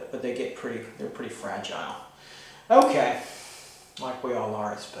down a little bit, but they're pretty fragile. Okay, like we all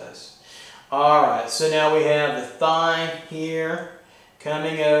are, I suppose. All right, so now we have the thigh here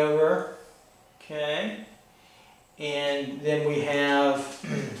coming over, okay, and then we have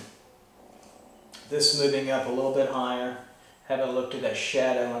this moving up a little bit higher. Have a look to that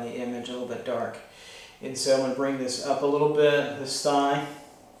shadow on the image, a little bit dark. And so I'm going to bring this up a little bit, this thigh.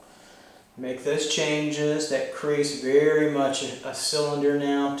 Make those changes. That crease very much a cylinder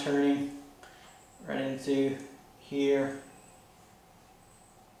now, turning right into here.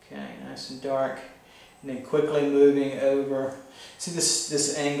 Okay, nice and dark. And then quickly moving over. See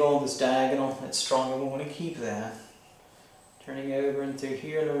this angle, this diagonal, that's stronger. We want to keep that. Turning over and through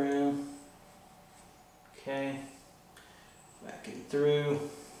here and around. Okay. Back and through.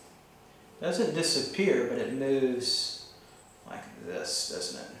 Doesn't disappear, but it moves like this,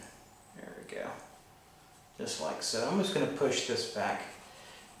 doesn't it? There we go. Just like so. I'm just going to push this back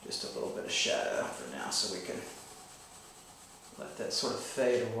just a little bit of shadow for now, so we can let that sort of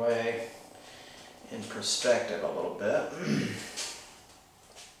fade away in perspective a little bit.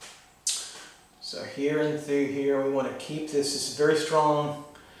 So here and through here, we want to keep this very strong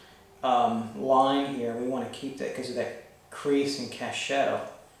line here. We want to keep that because of that crease and cast shadow.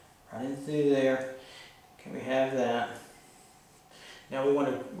 Right in through there. Can we have that? Now we want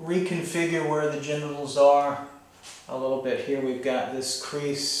to reconfigure where the genitals are a little bit. Here we've got this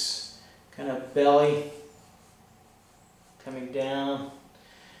crease, kind of belly coming down.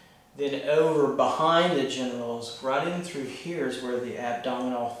 Then over behind the genitals, right in through here is where the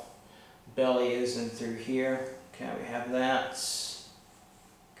abdominal belly is, and through here. Okay, we have that.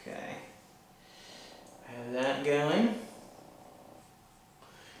 Okay. I have that going.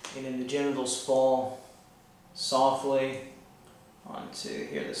 And then the genitals fall softly onto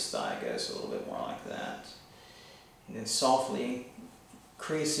here. This thigh goes a little bit more like that. And then softly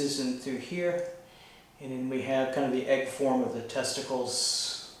creases in through here. And then we have kind of the egg form of the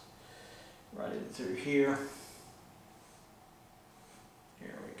testicles right in through here.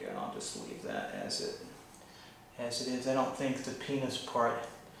 Here we go. I'll just leave that as it is. I don't think the penis part,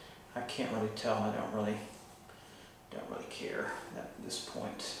 I can't really tell. I don't really care at this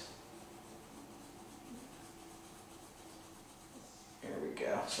point. There we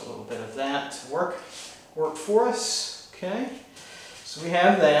go. So a little bit of that work for us. Okay. So we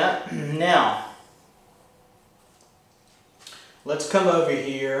have that. Now, let's come over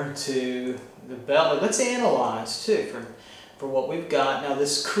here to the belly. Let's analyze too for what we've got. Now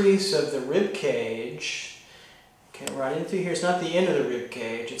this crease of the rib cage, okay, right in through here. It's not the end of the rib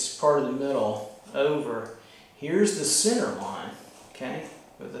cage. It's part of the middle over. Here's the center line, okay,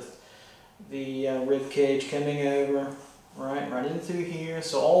 with the rib cage coming over, right in through here.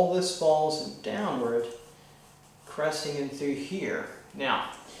 So all this falls downward, cresting in through here.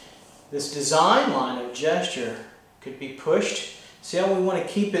 Now, This design line of gesture could be pushed. See how we want to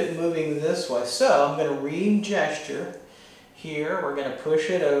keep it moving this way. So I'm going to re-gesture here. We're going to push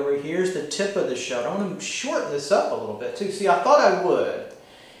it over. Here's the tip of the shoulder. I want to shorten this up a little bit too. See, I thought I would.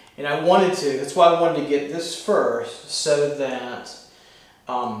 And I wanted to. That's why I wanted to get this first so that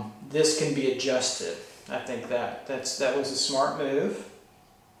this can be adjusted. I think that was a smart move.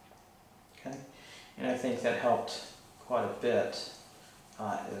 Okay. And I think that helped quite a bit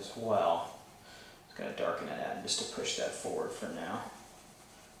as well. Just going to darken it out just to push that forward for now.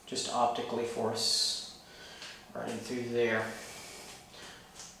 Just optically for us running through there.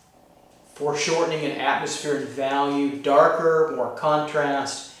 Foreshortening and atmosphere and value, darker, more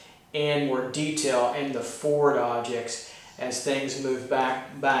contrast, and more detail in the forward objects. As things move back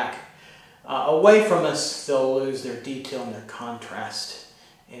away from us, they'll lose their detail and their contrast,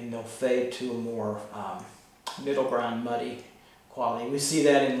 and they'll fade to a more middle ground, muddy quality. We see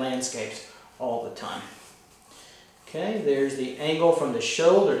that in landscapes all the time. Okay, there's the angle from the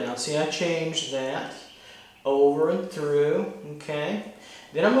shoulder down. See, I changed that over and through. Okay,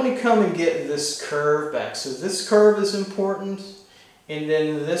 then I'm going to come and get this curve back. So this curve is important, and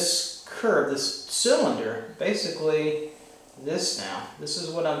then this curve, this cylinder, basically this now. This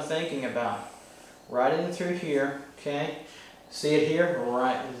is what I'm thinking about. Right in through here. Okay, see it here?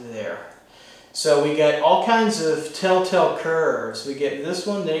 Right there. So we got all kinds of telltale curves. We get this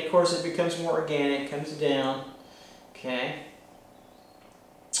one, then of course it becomes more organic, comes down, okay,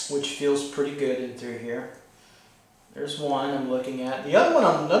 which feels pretty good in through here. There's one I'm looking at. Another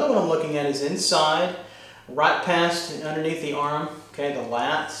one I'm looking at is inside, right past and underneath the arm, okay, the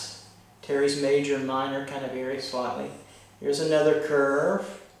lats, teres major and minor kind of area slightly. Here's another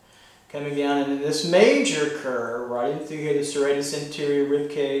curve coming down, and then this major curve right in through here, the serratus anterior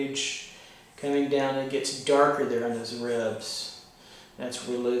rib cage, coming down, and it gets darker there on those ribs. That's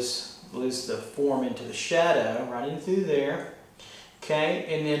where we lose the form into the shadow, right in through there. Okay,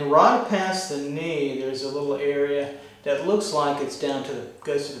 and then right past the knee, there's a little area that looks like it's down to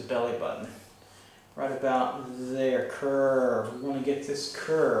goes to the belly button. Right about there, curve. We want to get this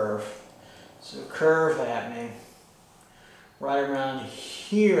curve. So curve happening. Right around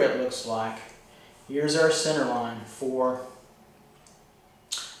here, it looks like. Here's our center line for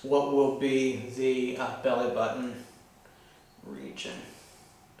what will be the belly button region.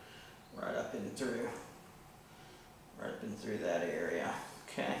 Right up and through that area.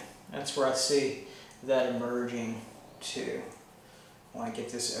 Okay, that's where I see that emerging too. I want to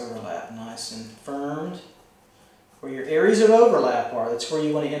get this overlap nice and firmed. Where your areas of overlap are, that's where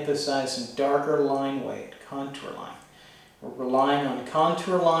you want to emphasize some darker line weight, contour line. We're relying on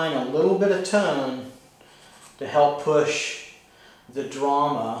contour line, a little bit of tone to help push the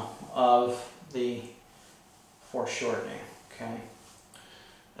drama of the foreshortening. Okay,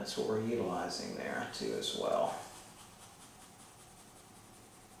 that's what we're utilizing there too as well.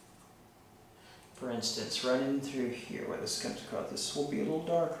 For instance, right in through here where this comes across, this will be a little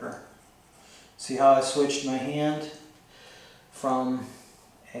darker. See how I switched my hand from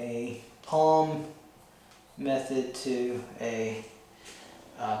a palm method to a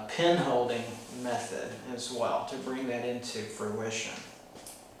pen holding method as well to bring that into fruition.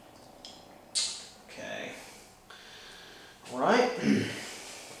 Okay, right.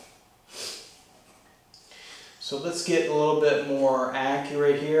 So let's get a little bit more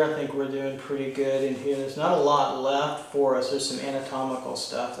accurate here. I think we're doing pretty good in here. There's not a lot left for us. There's some anatomical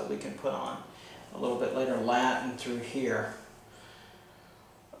stuff that we can put on a little bit later, Latin through here.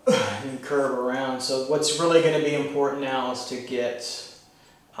 And curve around. So what's really going to be important now is to get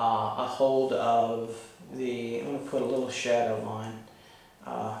a hold of the, I'm going to put a little shadow line,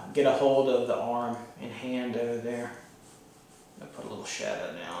 get a hold of the arm and hand over there. I'm going to put a little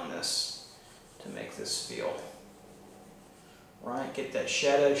shadow now on this to make this feel right. Get that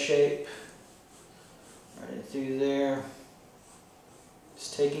shadow shape right in through there.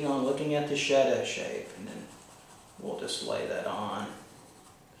 Just taking on, looking at the shadow shape, and then we'll just lay that on.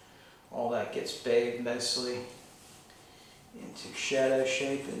 All that gets bathed nicely into shadow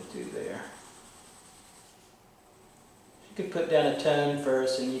shape and through there. You can put down a tone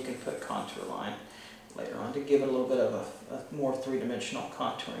first, and you can put contour line later on to give it a little bit of a more three-dimensional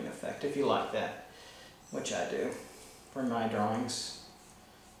contouring effect, if you like that, which I do for my drawings.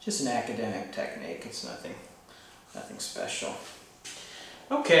 Just an academic technique. It's nothing special.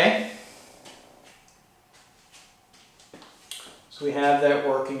 Okay. So we have that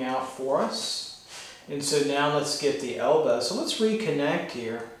working out for us. And so now let's get the elbow. So let's reconnect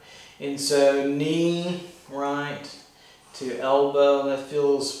here. And so knee, right, to elbow. That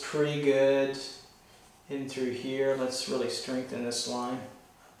feels pretty good. In through here. Let's really strengthen this line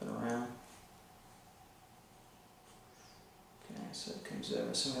and around. Okay, so it comes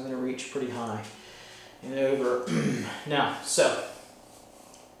over, so I'm having to reach pretty high and over. Now, so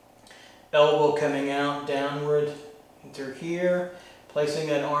elbow coming out downward and through here. Placing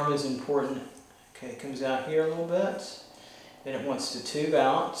that arm is important. Okay, it comes out here a little bit. Then it wants to tube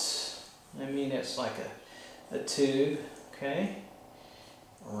out. I mean, it's like a tube. Okay,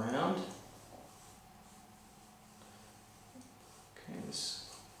 around. Okay,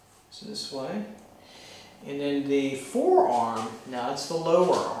 this way. And then the forearm, now it's the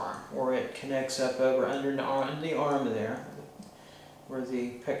lower arm, where it connects up over under the arm there, where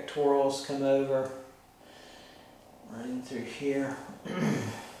the pectorals come over, right in through here,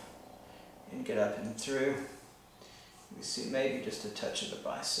 and get up and through. You see maybe just a touch of the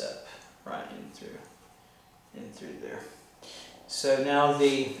bicep, right in through there. So now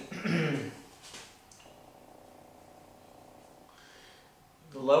the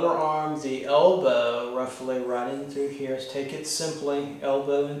the lower arm, the elbow, roughly right in through here. Let's take it simply,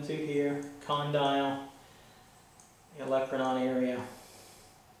 elbow in through here, condyle, the olecranon area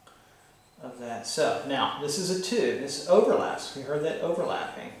of that. So now this is a tube. This overlaps. We heard that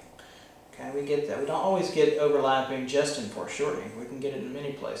overlapping. Okay, we get that. We don't always get overlapping just in foreshortening. We can get it in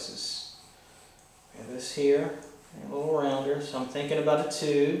many places. We have this here, a little rounder. So I'm thinking about a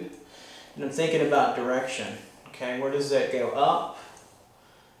tube, and I'm thinking about direction. Okay, where does that go? Up.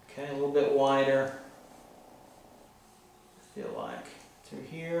 Okay, a little bit wider. I feel like through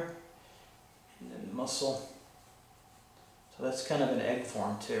here, and then muscle. So that's kind of an egg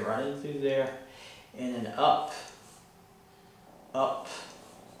form too, right in through there, and then up,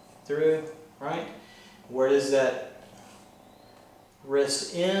 through, right? Where does that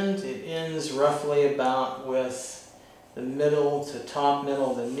wrist end? It ends roughly about with the middle to top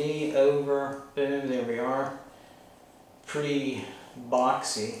middle of the knee over, boom, there we are. Pretty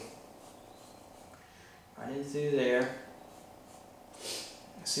boxy. Right in through there.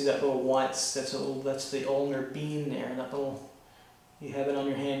 See that little white, that's the ulnar beam there, that little, you have it on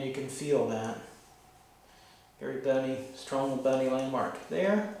your hand, you can feel that. Very bony, strong bony landmark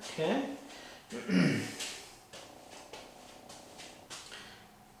there, okay.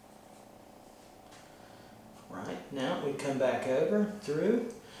 Right, now we come back over,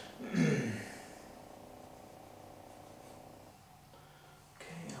 through.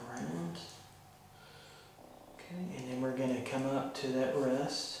 And then we're going to come up to that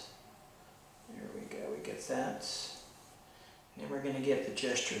wrist. There we go, we get that. And then we're going to get the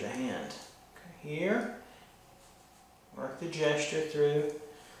gesture of the hand. Okay, here, work the gesture through.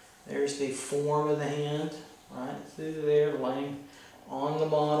 There's the form of the hand, right through there, laying on the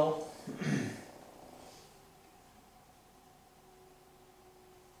model.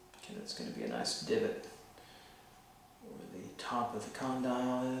 Okay, that's going to be a nice divot where the top of the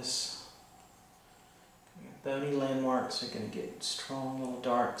condyle is. Bony landmarks are going to get strong little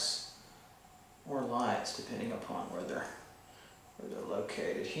darks or lights depending upon where they're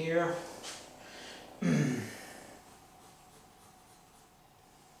located here.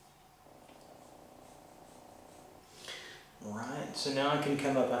 Right, so now I can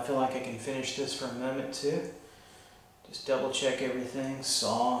come up, I feel like I can finish this for a moment too. Just double check everything,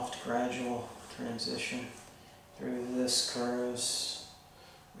 soft, gradual transition through this curves.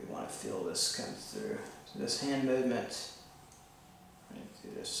 We want to feel this come through. So this hand movement, right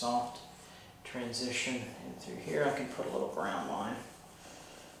through this soft transition, and through here I can put a little ground line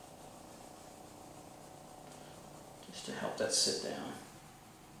just to help that sit down.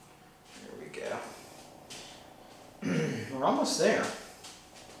 There we go. We're almost there.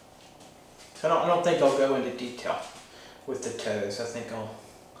 So I don't think I'll go into detail with the toes. I think I'll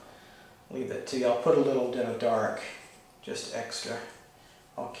leave that to you. I'll put a little bit of dark, just extra.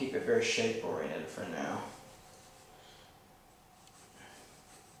 I'll keep it very shape oriented for now.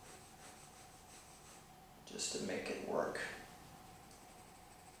 Just to make it work.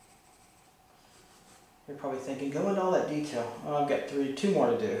 You're probably thinking, go into all that detail. Oh, I've got two more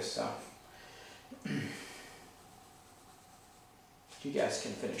to do, so. You guys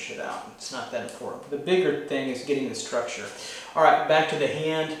can finish it out. It's not that important. The bigger thing is getting the structure. All right, back to the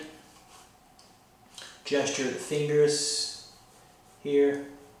hand. Gesture the fingers here,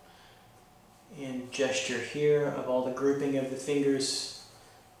 and gesture here of all the grouping of the fingers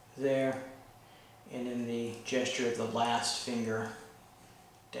there, and then the gesture of the last finger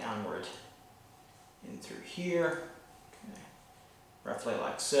downward in through here, okay. Roughly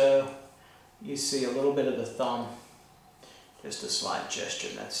like so. You see a little bit of the thumb, just a slight gesture,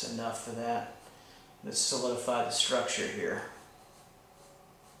 that's enough for that. Let's solidify the structure here.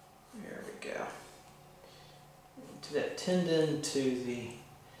 There we go. To that tendon, to the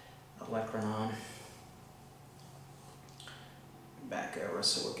over.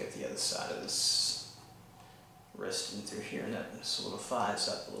 So we'll get the other side of this wrist in through here, and that solidifies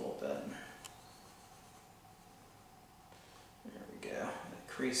up a little bit. There we go. It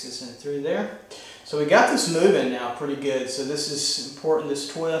creases in through there. So we got this moving now pretty good. So this is important,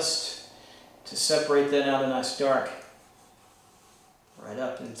 this twist, to separate that out a nice dark. Right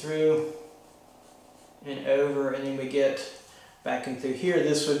up and through and over, and then we get back in through here.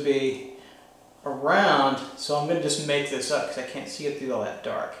 This would be around, so I'm going to just make this up because I can't see it through all that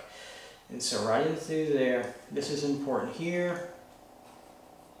dark. And so right in through there, this is important here,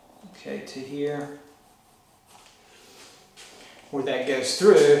 okay, to here, where that goes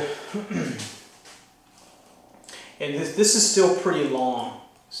through. And this is still pretty long.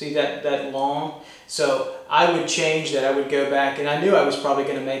 See that long? So I would change that. I would go back, and I knew I was probably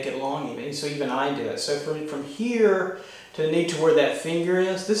going to make it long even, so even I do it. So from here to the knee to where that finger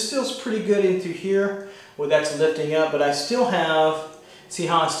is, this feels pretty good in through here where that's lifting up, but I still have, see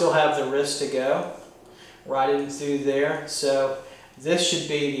how I still have the wrist to go? Right in through there. So this should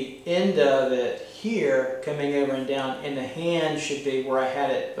be the end of it here, coming over and down, and the hand should be where I had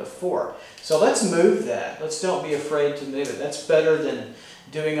it before. So let's move that. Let's don't be afraid to move it. That's better than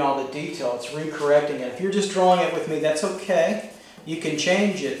doing all the detail. It's recorrecting it. If you're just drawing it with me, that's okay. You can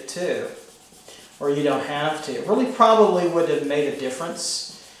change it too, or you don't have to. It really probably would have made a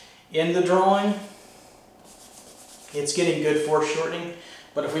difference in the drawing. It's getting good foreshortening,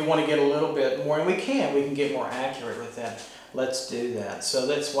 but if we want to get a little bit more, and we can get more accurate with that. Let's do that. So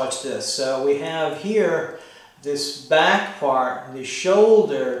let's watch this. So we have here this back part, the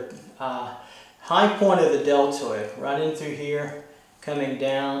shoulder, high point of the deltoid, right in through here, coming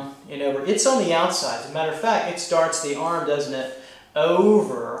down and over. It's on the outside. As a matter of fact, it starts the arm, doesn't it,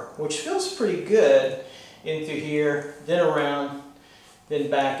 over, which feels pretty good, in through here, then around, then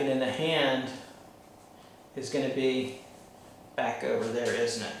back, and then the hand is going to be back over there,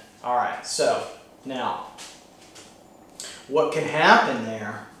 isn't it? All right, so now what can happen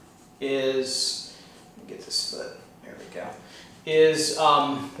there is, let me get this foot, there we go, is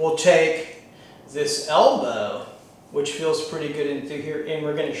we'll take this elbow, which feels pretty good in through here, and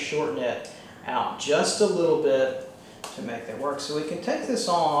we're going to shorten it out just a little bit to make that work. So we can take this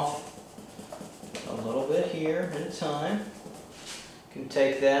off a little bit here at a time. You can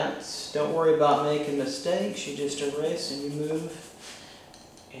take that. Don't worry about making mistakes. You just erase and you move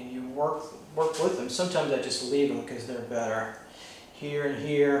and you work with them. Sometimes I just leave them because they're better. Here and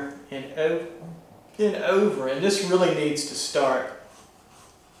here and over. And this really needs to start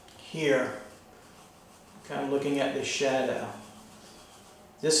here. I'm looking at this shadow.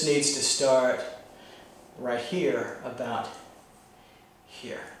 This needs to start right here, about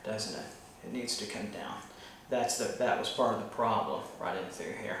here, doesn't it? It needs to come down. That was part of the problem, right in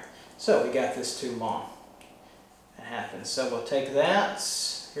through here. So we got this too long. It happens. So we'll take that.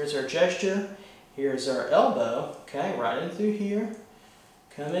 Here's our gesture. Here's our elbow. Okay, right in through here,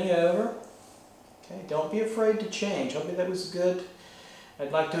 coming over. Okay, don't be afraid to change. Hopefully that was good.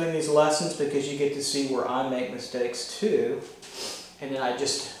 I'd like doing these lessons because you get to see where I make mistakes too, and then I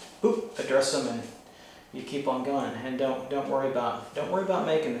just address them, and you keep on going. And don't worry about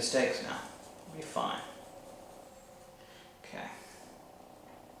making mistakes now. It'll be fine. Okay.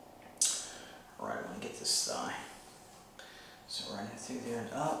 All right, I'm gonna get this thigh. So right in through there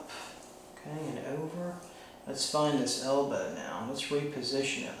and up. Okay, and over. Let's find this elbow now. Let's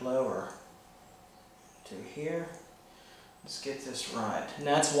reposition it lower to here. Let's get this right. And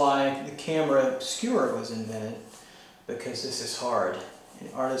that's why the camera obscura was invented, because this is hard. And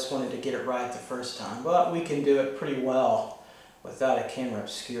artists wanted to get it right the first time. But we can do it pretty well without a camera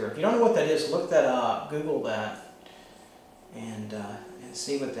obscura. If you don't know what that is, look that up. Google that. And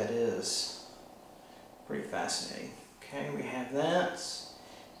see what that is. Pretty fascinating. Okay, we have that.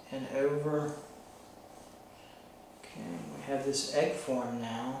 And over. Okay, we have this egg form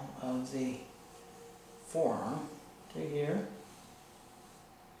now of the forearm. Through here,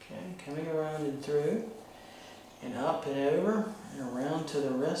 okay, coming around and through, and up and over, and around to the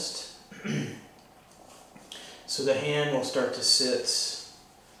wrist. So the hand will start to sit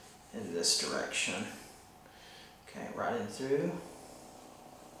in this direction. Okay, right in through,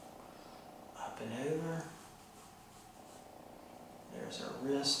 up and over. There's our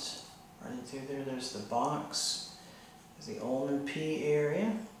wrist, right in through there. There's the box, there's the ulnar P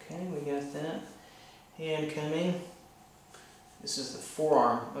area. Okay, we got that. Hand coming. This is the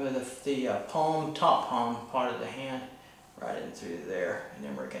forearm, or the palm, top palm part of the hand, right in through there. And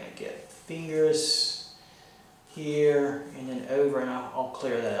then we're going to get fingers here and then over, and I'll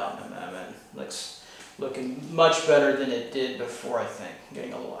clear that out in a moment. Looks looking much better than it did before, I think.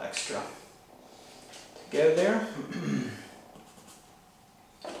 Getting a little extra to go there.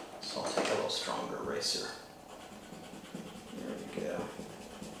 eraser. There we go.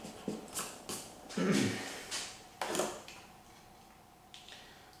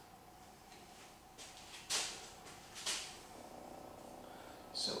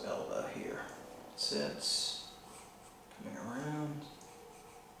 So elbow here sits, coming around.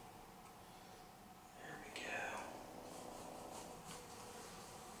 There we go.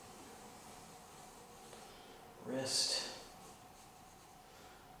 Wrist.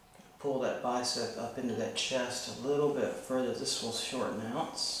 Pull that bicep up into that chest a little bit further. This will shorten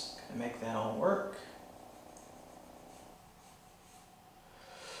out. Gonna make that all work.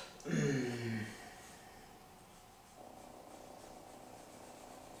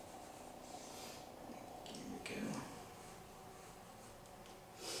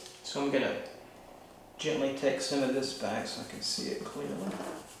 So I'm going to gently take some of this back so I can see it clearly.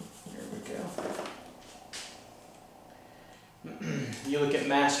 There we go. You look at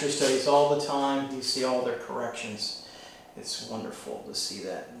master studies all the time, you see all their corrections. It's wonderful to see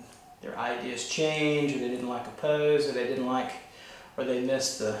that. Their ideas change, or they didn't like a pose, or they didn't like, or they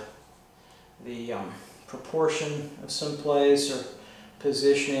missed the proportion of some place or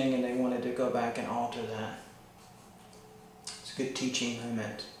positioning, and they wanted to go back and alter that. It's a good teaching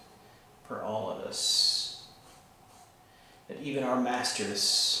moment for all of us. That even our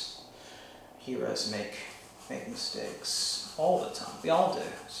masters, heroes make mistakes all the time. We all do.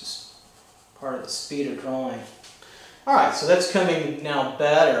 It's just part of the speed of drawing. All right, so that's coming now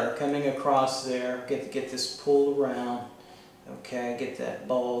better, coming across there. Get this pulled around. Okay, get that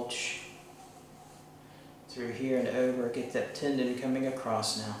bulge through here and over. Get that tendon coming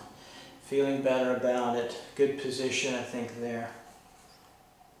across now. Feeling better about it. Good position, I think, there.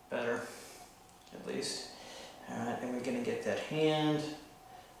 Better, at least. All right, and we're going to get that hand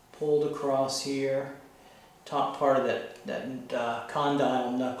pulled across here. Top part of that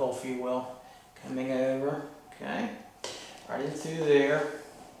condyle knuckle, if you will, coming over. Okay, right in through there.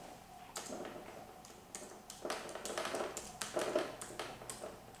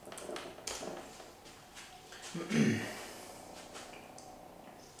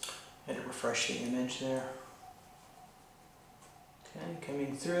 Had to refresh the image there. Okay,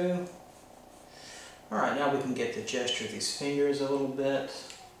 coming through. All right, now we can get the gesture of these fingers a little bit,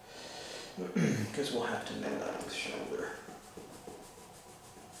 because we'll have to move up the shoulder.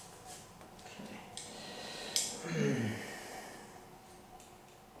 Okay.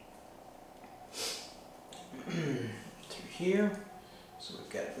 Through here. So we've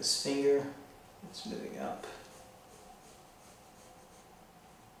got this finger that's moving up.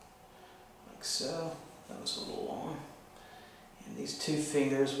 Like so. That was a little long. And these two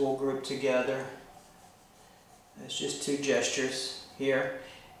fingers will group together. There's just two gestures here,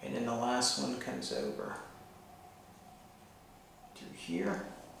 and then the last one comes over to here.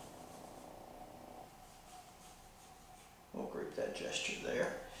 We'll group that gesture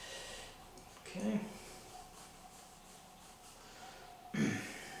there. Okay.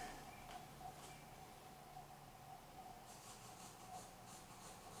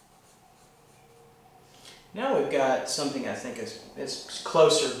 Now we've got something I think is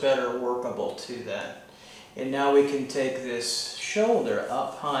closer, better, workable to that. And now we can take this shoulder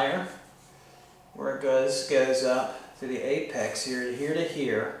up higher, where it goes up through the apex here to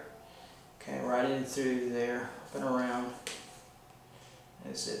here. Okay, right in through there, up and around.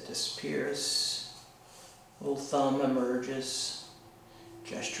 As it disappears, little thumb emerges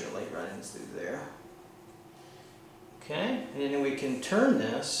gesturally right in through there. Okay, and then we can turn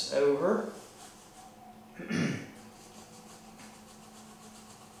this over.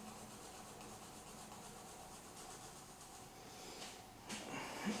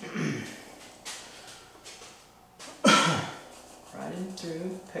 Right in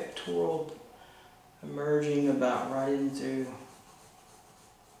through, pectoral emerging about right in through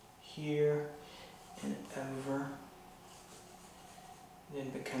here and over. Then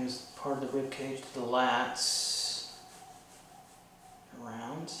becomes part of the rib cage to the lats.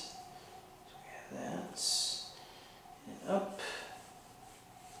 Around. So we have that. And up.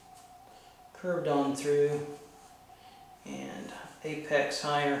 Curved on through. And apex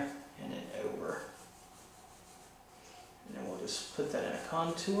higher and then over. And then we'll just put that in a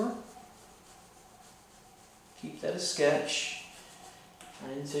contour. Keep that a sketch.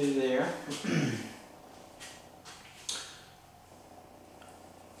 Right into there.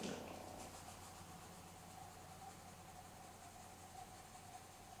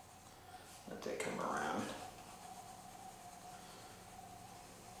 Let that come around.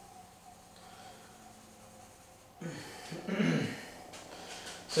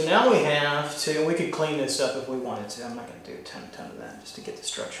 So now we have to, we could clean this up if we wanted to. I'm not going to do a ton of that just to get the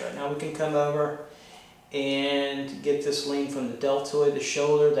structure right. Now we can come over and get this lean from the deltoid, the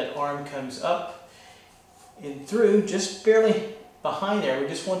shoulder. That arm comes up and through, just barely behind there. We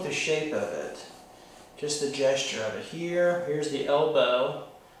just want the shape of it, just the gesture of it. Here's the elbow,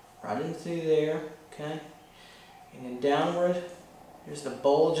 right in through there, okay? And then downward, here's the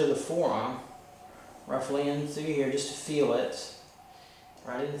bulge of the forearm, roughly in through here, just to feel it.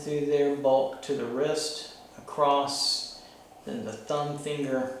 Right in through there, bulk to the wrist, across, then the thumb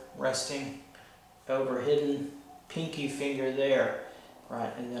finger resting over hidden pinky finger there,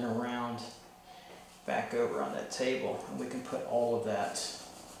 right, and then around, back over on that table. And we can put all of that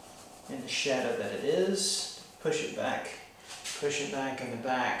in the shadow that it is. Push it back in the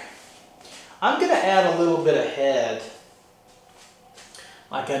back. I'm going to add a little bit of head.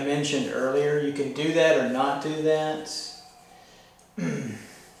 Like I mentioned earlier, you can do that or not do that.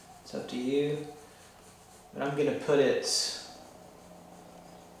 It's up to you. But I'm going to put it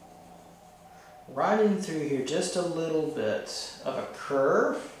right in through here, just a little bit of a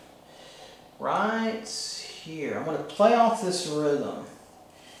curve. Right here. I'm going to play off this rhythm.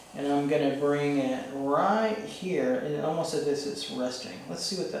 And I'm going to bring it right here, and almost as if it's resting. Let's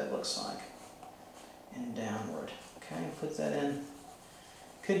see what that looks like. And downward. Okay, put that in.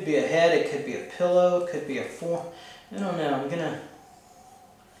 Could be a head, it could be a pillow, it could be a form. I don't know. I'm going to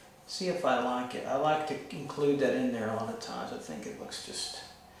see if I like it. I like to include that in there a lot of times. I think it looks just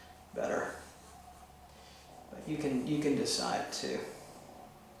better. But you can decide too.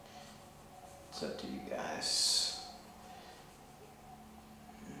 It's up to you guys.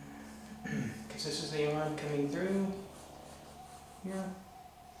 Because this is the arm coming through here,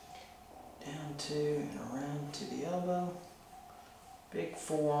 down to and around to the elbow, big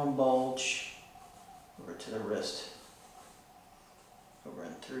forearm bulge over to the wrist, over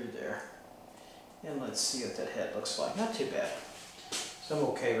and through there. And let's see what that head looks like. Not too bad. So I'm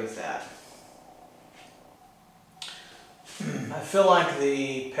okay with that. I feel like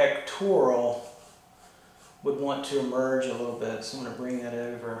the pectoral would want to emerge a little bit, so I'm going to bring that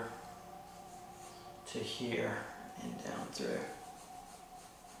over to here and down through.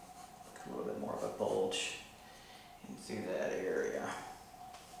 A little bit more of a bulge in through that area.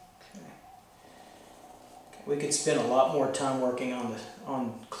 Okay. We could spend a lot more time working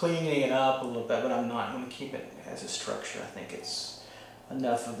on cleaning it up a little bit, but I'm not. I'm going to keep it as a structure. I think it's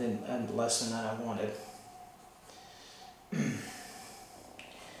enough of the lesson that I wanted. There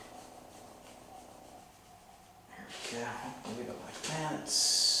we go. I'll leave it like that.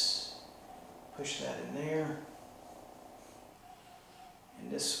 Push that in there.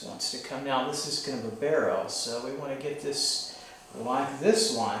 And this wants to come. Now this is kind of a barrel, so we want to get this like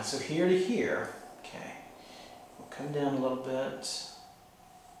this line. So here to here. Okay. We'll come down a little bit.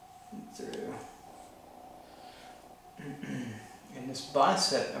 And through. And this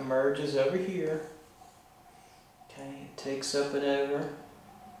bicep emerges over here. Okay, it takes up and over.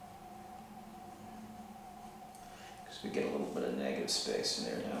 Because we get a little bit of negative space in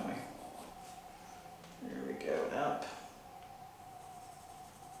there, don't we? There we go, up.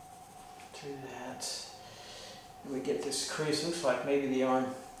 Through that. And we get this crease. Looks like maybe the arm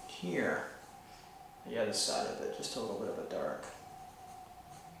here. The other side of it, just a little bit of a dark.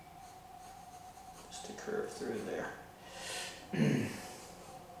 Just to curve through there. There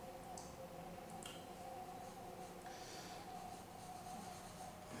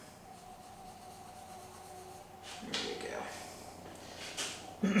we go.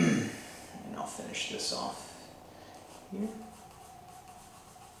 And I'll finish this off here.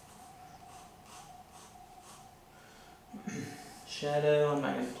 Shadow, I'm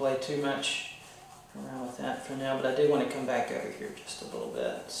not going to play too much around with that for now, but I do want to come back over here just a little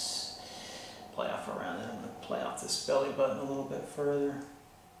bit. Play off around it. I'm going to play off this belly button a little bit further.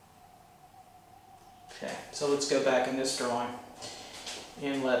 Okay, so let's go back in this drawing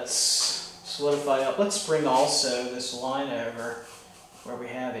and let's solidify up. Let's bring also this line over where we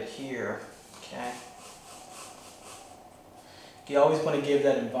have it here. Okay. You always want to give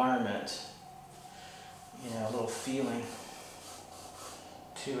that environment, a little feeling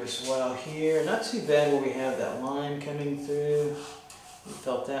to as well here. Not too bad where we have that line coming through. We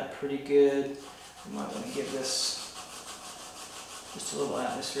felt that pretty good. I might want to give this just a little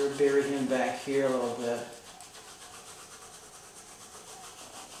atmosphere. Bury him back here a little bit.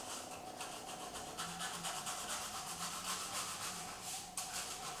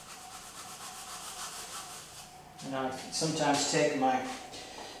 And I sometimes take my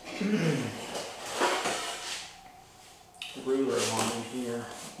ruler along here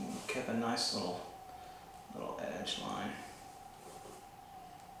and keep a nice little edge line.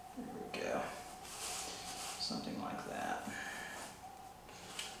 There we go. Something like that.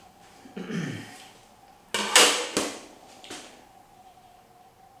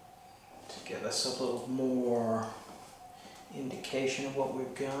 us a little more indication of what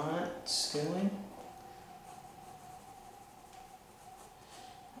we've got going.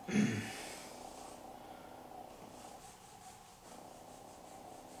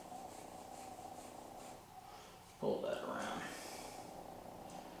 Pull that around.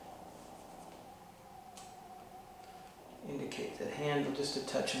 Indicate that handle just a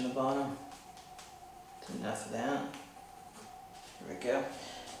touch on the bottom. That's enough of that. There we go.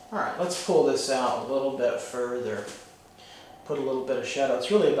 Alright, let's pull this out a little bit further. Put a little bit of shadow. It's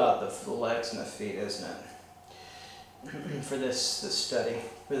really about the legs and the feet, isn't it? For this study,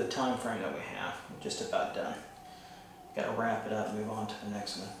 for the time frame that we have. We're just about done. Got to wrap it up and move on to the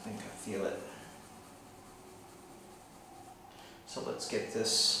next one. I think I feel it. So let's get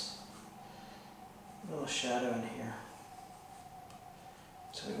this little shadow in here.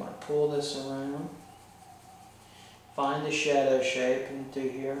 So we want to pull this around. Find the shadow shape and through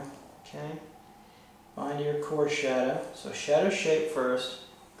here. Okay. Find your core shadow. So shadow shape first.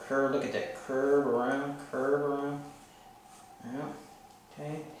 Curve. Look at that curve around. Curve around. Yeah.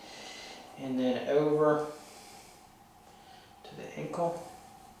 Okay. And then over to the ankle.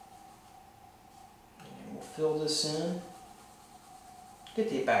 And we'll fill this in. Get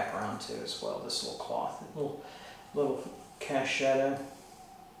the background too as well. This little cloth, little cast shadow.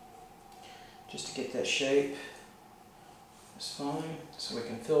 Just to get that shape. That's fine. So we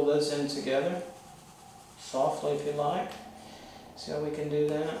can fill those in together. Softly if you like. See how we can do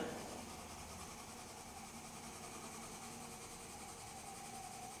that?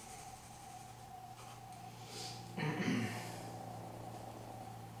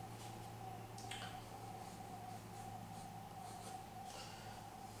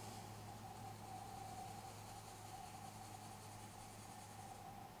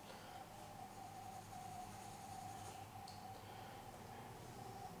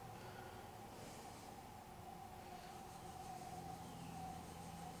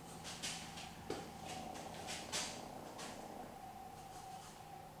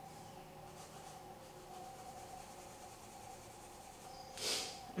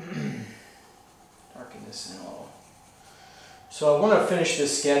 Darken this in a little. So I want to finish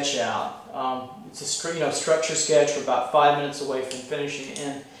this sketch out. It's a structure sketch. We're about 5 minutes away from finishing it.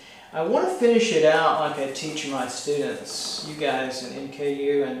 And I want to finish it out like I teach my students, you guys in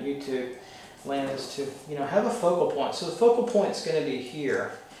NKU and YouTube land, is to have a focal point. So the focal point is going to be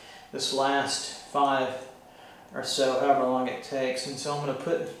here, this last 5 or so, however long it takes. And so I'm going to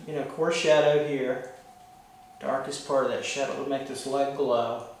put core shadow here. Darkest part of that shadow will make this leg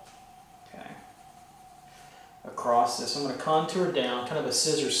glow. Okay. Across this, I'm going to contour down, kind of a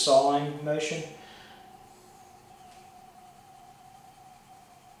scissor sawing motion.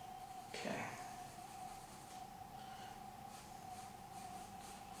 Okay.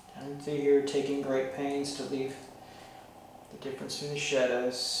 Down through here, taking great pains to leave the difference in the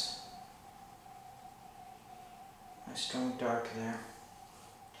shadows. Nice strong dark there.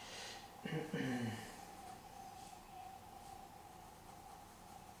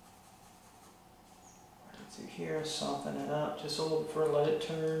 Through here, soften it up just a little bit, let it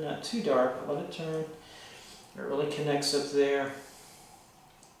turn, not too dark, but let it turn. It really connects up there.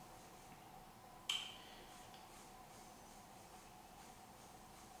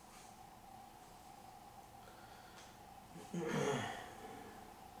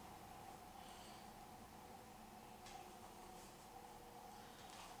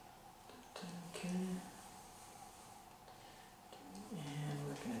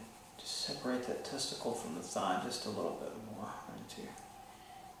 Separate that testicle from the thigh just a little bit more into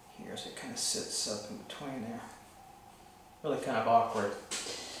here as it kind of sits up in between there. Really kind of awkward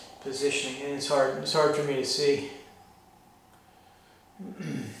positioning, and it's hard for me to see.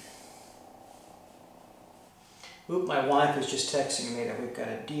 Oop, my wife is just texting me that we've got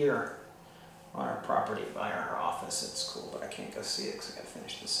a deer on our property by our office. It's cool, but I can't go see it because I got to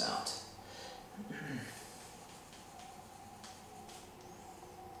finish this out.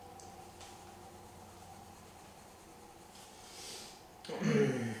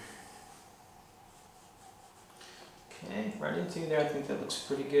 Okay, right into there. I think that looks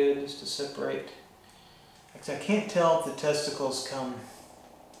pretty good just to separate. Actually, I can't tell if the testicles come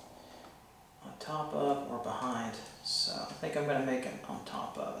on top of or behind, so I think I'm going to make it on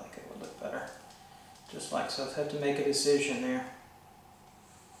top of. I think it would look better. Just like so. I have to make a decision there.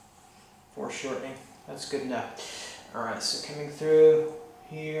 Foreshortening. That's good enough. Alright, so coming through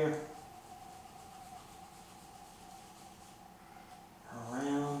here.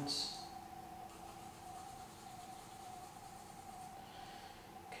 Around.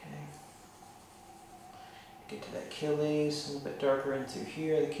 Okay. Get to that Achilles, a little bit darker into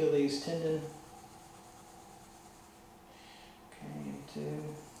here, the Achilles tendon.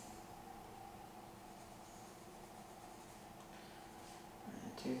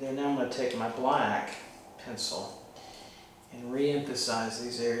 do there. Now I'm going to take my black pencil and re-emphasize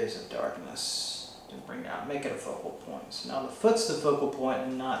these areas of darkness to bring out, make it a focal point. So now the foot's the focal point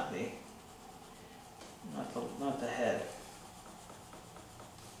and not the head.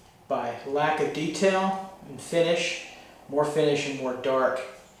 By lack of detail and finish, more finish and more dark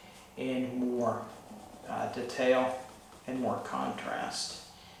and more detail and more contrast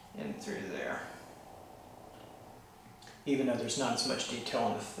in through there. Even though there's not as much detail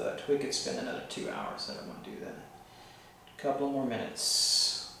on the foot, we could spend another 2 hours. I don't want to do that. A couple more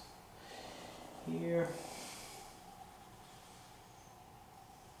minutes here.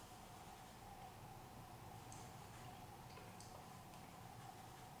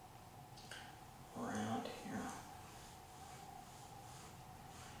 Around here.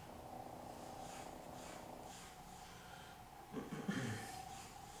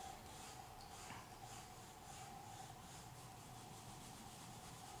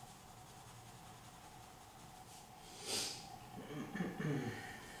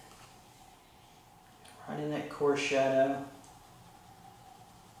 Right in that core shadow.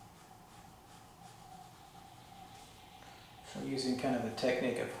 So I'm using kind of a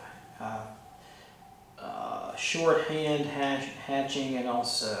technique of shorthand hatching and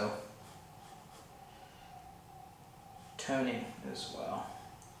also toning as well.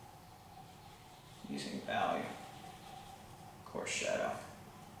 Using value, core shadow.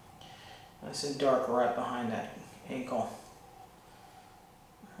 Nice and dark right behind that ankle.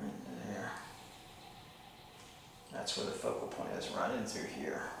 Right there. That's where the focal point is, right in through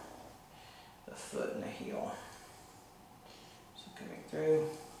here. The foot and the heel. So coming through.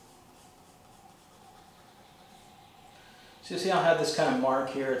 So you see I'll have this kind of mark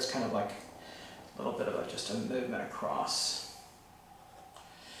here. It's kind of like a little bit of just a movement across.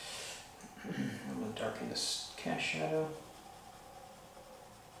 I'm going to darken this cast shadow.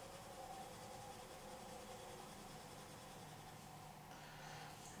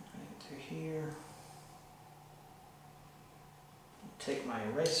 Right through here. Take my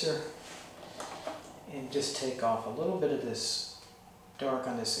eraser and just take off a little bit of this dark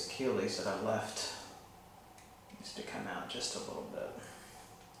on this Achilles that I left. Needs to come out just a little bit.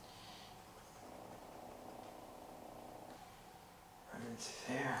 Right into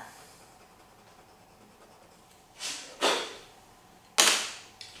there.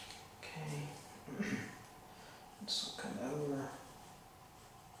 Okay. This will come over.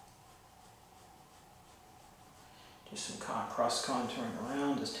 Do some cross contouring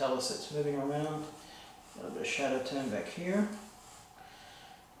around, just tell us it's moving around. A little bit of shadow tone back here.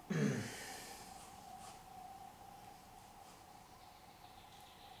 A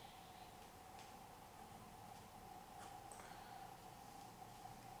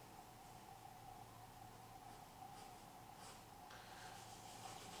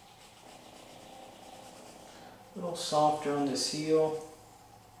little softer on this heel.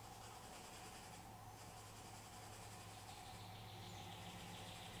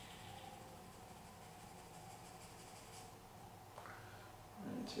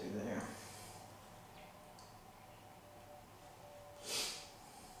 Through there.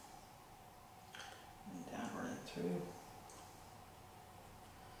 And downward and through.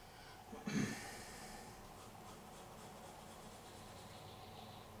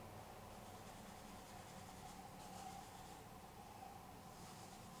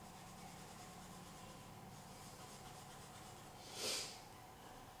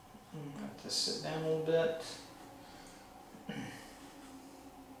 Have to sit down a little bit.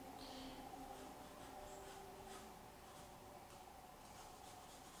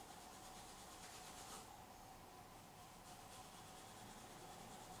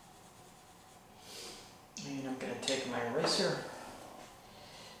 And I'm going to take my eraser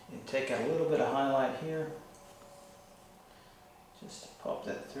and take out a little bit of highlight here. Just to pop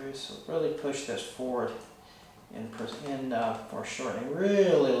that through. So really push this forward in foreshortening.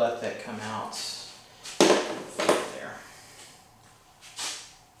 Really let that come out there.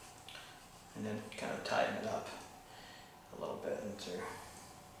 And then kind of tighten it up a little bit into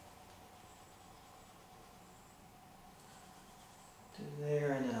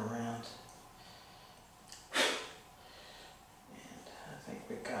there and then around. I think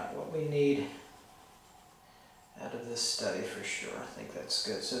we got what we need out of this study for sure. I think that's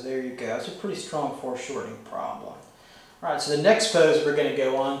good. So there you go. It's a pretty strong foreshortening problem. All right, so the next pose we're going to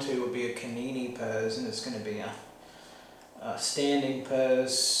go on to will be a Canini pose, and it's going to be a standing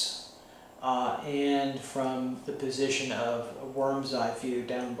pose and from the position of a worm's eye view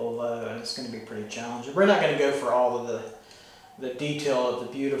down below, and it's going to be pretty challenging. We're not going to go for all of the detail of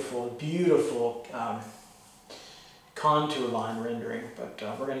the beautiful, beautiful contour line rendering, but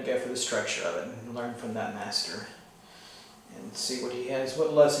we're going to go for the structure of it and learn from that master and see what he has,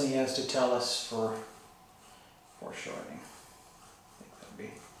 what lesson he has to tell us for foreshortening. I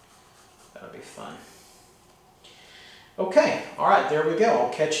think that'll be fun. Okay, all right, there we go.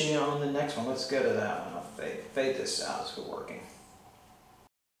 I'll catch you on the next one. Let's go to that one. I'll fade this out as we're working.